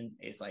formation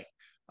is like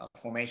a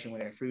formation where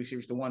there are 3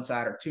 receivers to one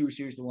side or 2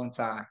 receivers to one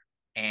side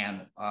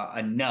and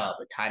a nub,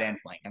 a tight end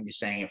flank. I'm just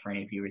saying it for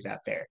any viewers out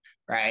there,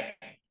 right?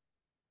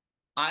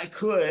 I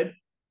could,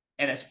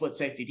 in a split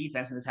safety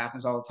defense, and this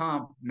happens all the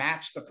time,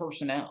 match the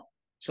personnel.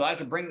 So I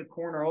could bring the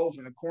corner over,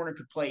 and the corner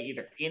could play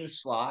either in the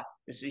slot.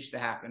 This used to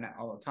happen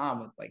all the time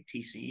with like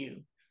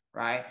TCU,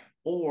 right?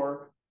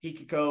 Or he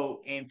could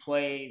go and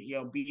play,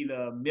 be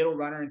the middle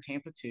runner in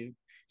Tampa 2.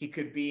 He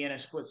could be in a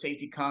split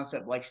safety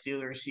concept like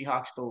Steelers,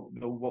 Seahawks,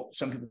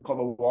 some people call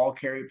the wall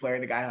carry player,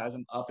 the guy who has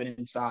him up and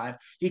inside.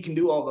 He can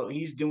do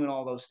he's doing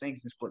all those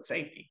things in split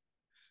safety,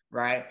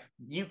 right?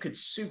 You could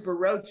super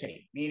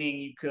rotate, meaning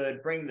you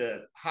could bring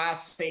the high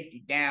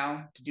safety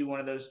down to do one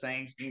of those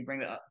things. And you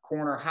bring the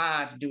corner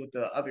high to do what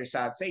the other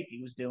side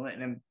safety was doing,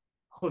 and then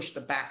push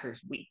the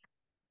backers weak,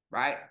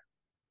 right?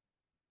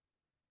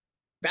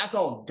 That's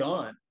all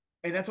done.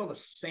 And that's all the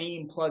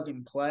same plug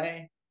and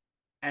play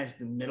as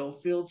the middle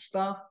field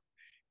stuff.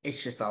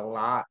 It's just a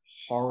lot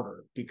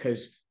harder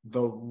because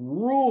the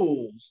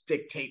rules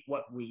dictate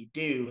what we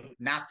do,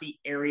 not the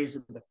areas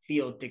of the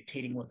field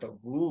dictating what the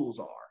rules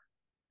are.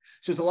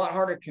 So it's a lot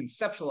harder to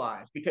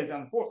conceptualize because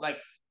like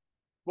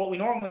what we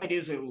normally do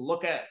is we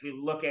look at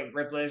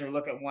Ripley's or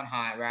look at one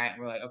high, right?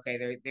 And we're like, okay,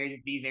 there's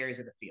these areas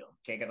of the field.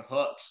 Okay, got the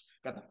hooks,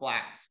 got the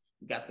flats,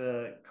 you got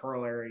the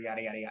curl area,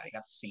 yada yada yada, you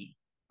got the seam.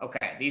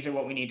 Okay, these are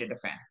what we need to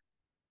defend.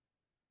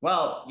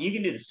 Well, you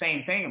can do the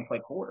same thing and play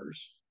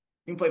quarters.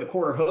 You can play the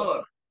quarter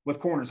hook with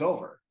corners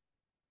over,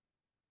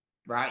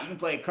 right? You can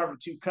play a cover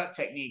 2 cut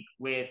technique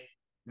with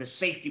the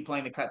safety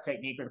playing the cut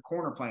technique or the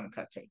corner playing the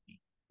cut technique.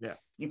 Yeah.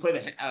 You play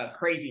the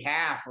crazy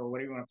half or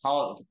whatever you want to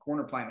call it with the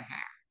corner playing the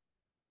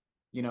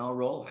half, a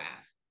roll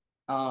half.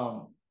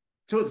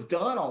 So it's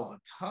done all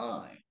the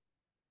time.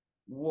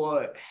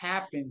 What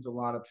happens a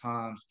lot of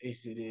times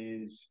is it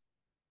is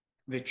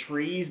the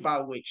trees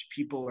by which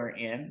people are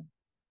in.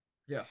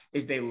 Yeah.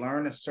 Is they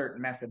learn a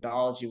certain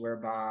methodology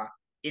whereby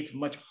it's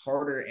much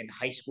harder in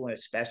high school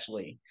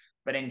especially,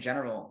 but in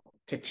general,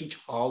 to teach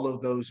all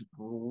of those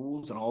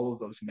rules and all of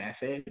those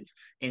methods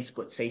in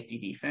split safety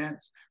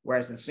defense,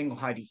 whereas in single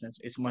high defense,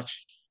 it's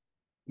much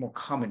more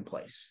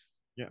commonplace.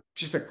 Yeah.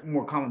 Just a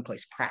more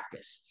commonplace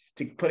practice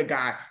to put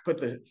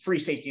the free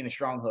safety in the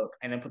strong hook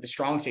and then put the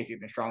strong safety in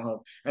the strong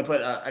hook and put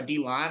a D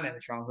lineman in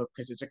the strong hook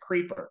because it's a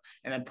creeper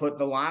and then put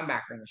the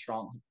linebacker in the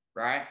strong hook,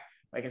 right?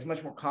 Like it's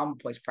much more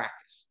commonplace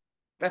practice.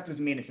 That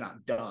doesn't mean it's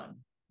not done,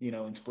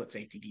 in split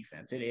safety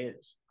defense. It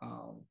is.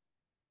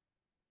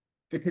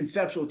 The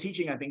conceptual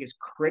teaching, I think, is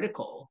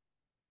critical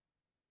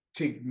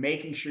to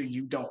making sure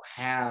you don't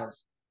have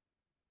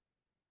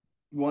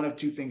one of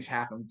 2 things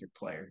happen with your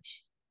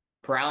players: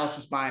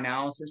 paralysis by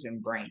analysis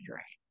and brain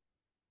drain.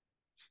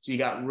 So you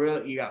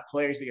got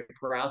players that get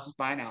paralysis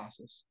by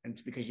analysis, and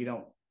it's because you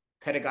don't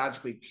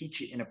pedagogically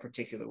teach it in a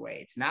particular way.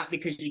 It's not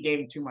because you gave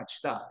them too much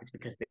stuff. It's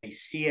because they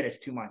see it as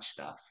too much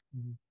stuff.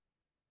 Mm-hmm.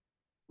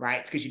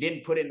 Right? It's because you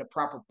didn't put it in the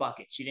proper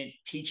buckets. You didn't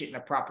teach it in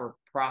the proper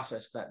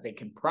process that they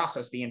can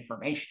process the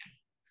information.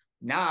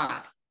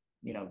 Not,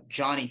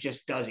 Johnny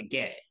just doesn't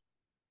get it.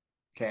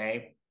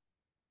 Okay?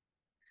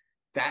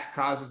 That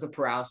causes the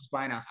paralysis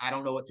by analysis. I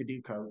don't know what to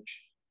do,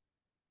 coach.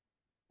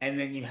 And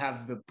then you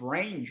have the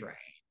brain drain.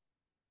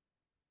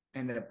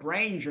 And the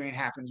brain drain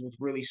happens with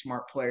really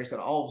smart players that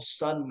all of a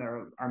sudden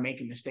are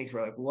making mistakes.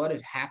 We're like, what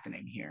is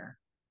happening here?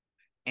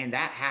 And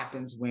that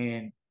happens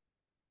when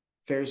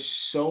there's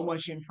so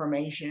much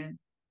information,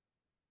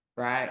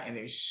 right? And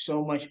there's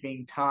so much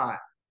being taught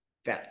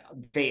that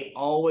they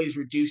always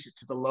reduce it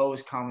to the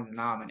lowest common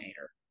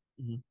denominator.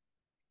 Mm-hmm.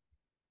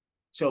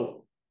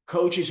 So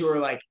coaches who are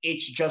like,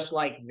 it's just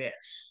like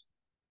this.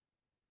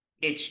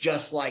 It's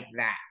just like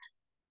that.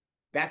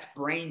 That's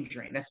brain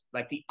drain. That's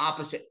like the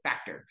opposite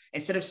factor.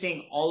 Instead of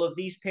seeing all of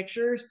these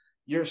pictures,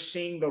 you're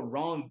seeing the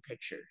wrong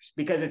pictures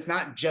because it's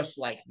not just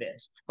like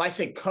this. If I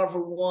say cover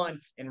 1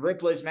 and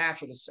Ripley's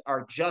match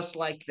are just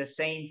like the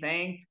same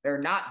thing, they're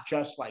not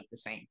just like the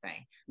same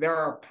thing. There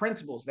are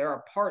principles, there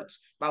are parts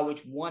by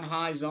which one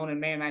high zone and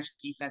man match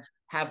defense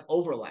have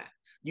overlap.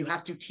 You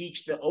have to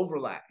teach the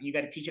overlap. You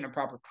got to teach in a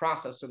proper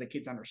process so the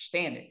kids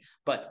understand it.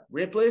 But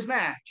Ripley's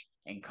match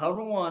and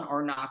cover 1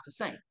 are not the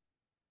same.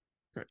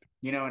 Right.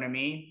 You know what I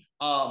mean?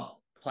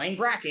 Playing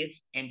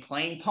brackets and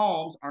playing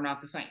palms are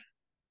not the same.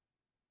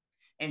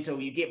 And so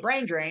you get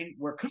brain drain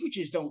where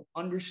coaches don't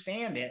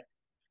understand it.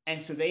 And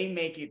so they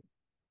make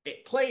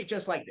it play it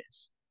just like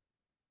this.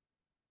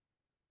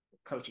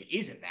 Coach, it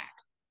isn't that.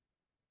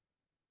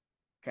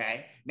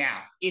 Okay.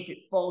 Now, if it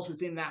falls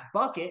within that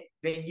bucket,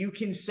 then you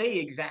can say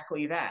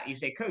exactly that. You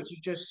say, coach, you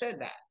just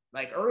said that.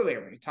 Like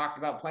earlier when you talked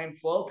about playing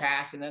flow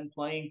pass and then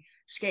playing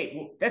skate.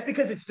 Well, that's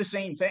because it's the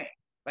same thing.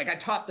 Like I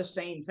taught the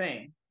same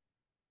thing.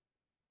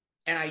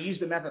 And I used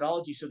the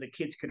methodology so the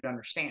kids could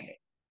understand it.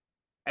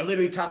 I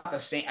literally taught the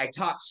same. I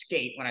taught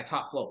skate when I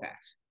taught flow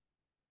pass.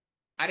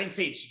 I didn't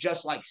say it's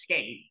just like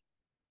skate,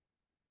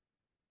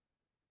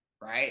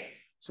 right?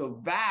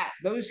 So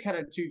those kind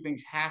of two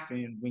things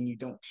happen when you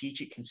don't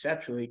teach it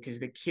conceptually because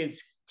the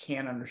kids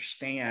can't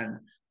understand.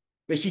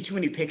 They see too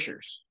many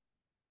pictures.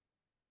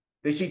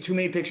 They see too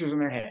many pictures in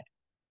their head.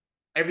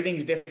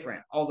 Everything's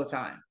different all the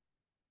time.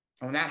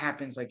 And when that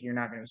happens, like you're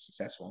not going to be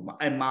successful,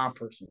 in my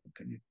personal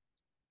opinion.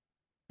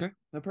 Okay,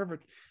 no,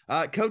 perfect.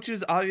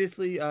 Coaches,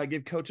 obviously,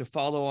 give Coach a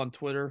follow on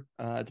Twitter.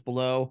 It's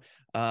below.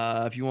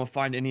 If you want to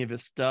find any of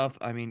his stuff,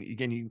 I mean,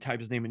 again, you can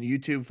type his name into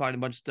YouTube, find a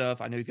bunch of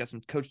stuff. I know he's got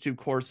some CoachTube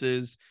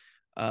courses.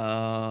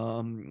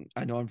 I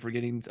know I'm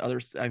forgetting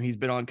others. I mean, he's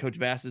been on Coach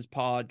Vass's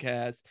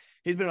podcast.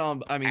 He's been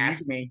on. I mean,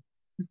 Ask me.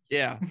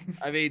 Yeah,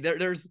 I mean,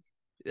 there's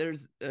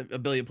a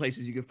billion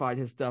places you can find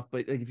his stuff,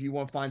 but like if you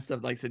want to find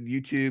stuff, like I said,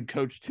 YouTube,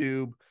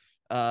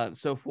 CoachTube,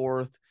 so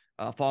forth.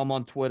 Follow him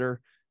on Twitter.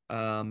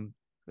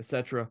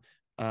 Etc.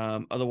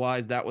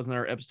 Otherwise, that was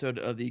another episode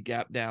of the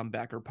Gap Down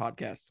Backer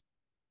podcast.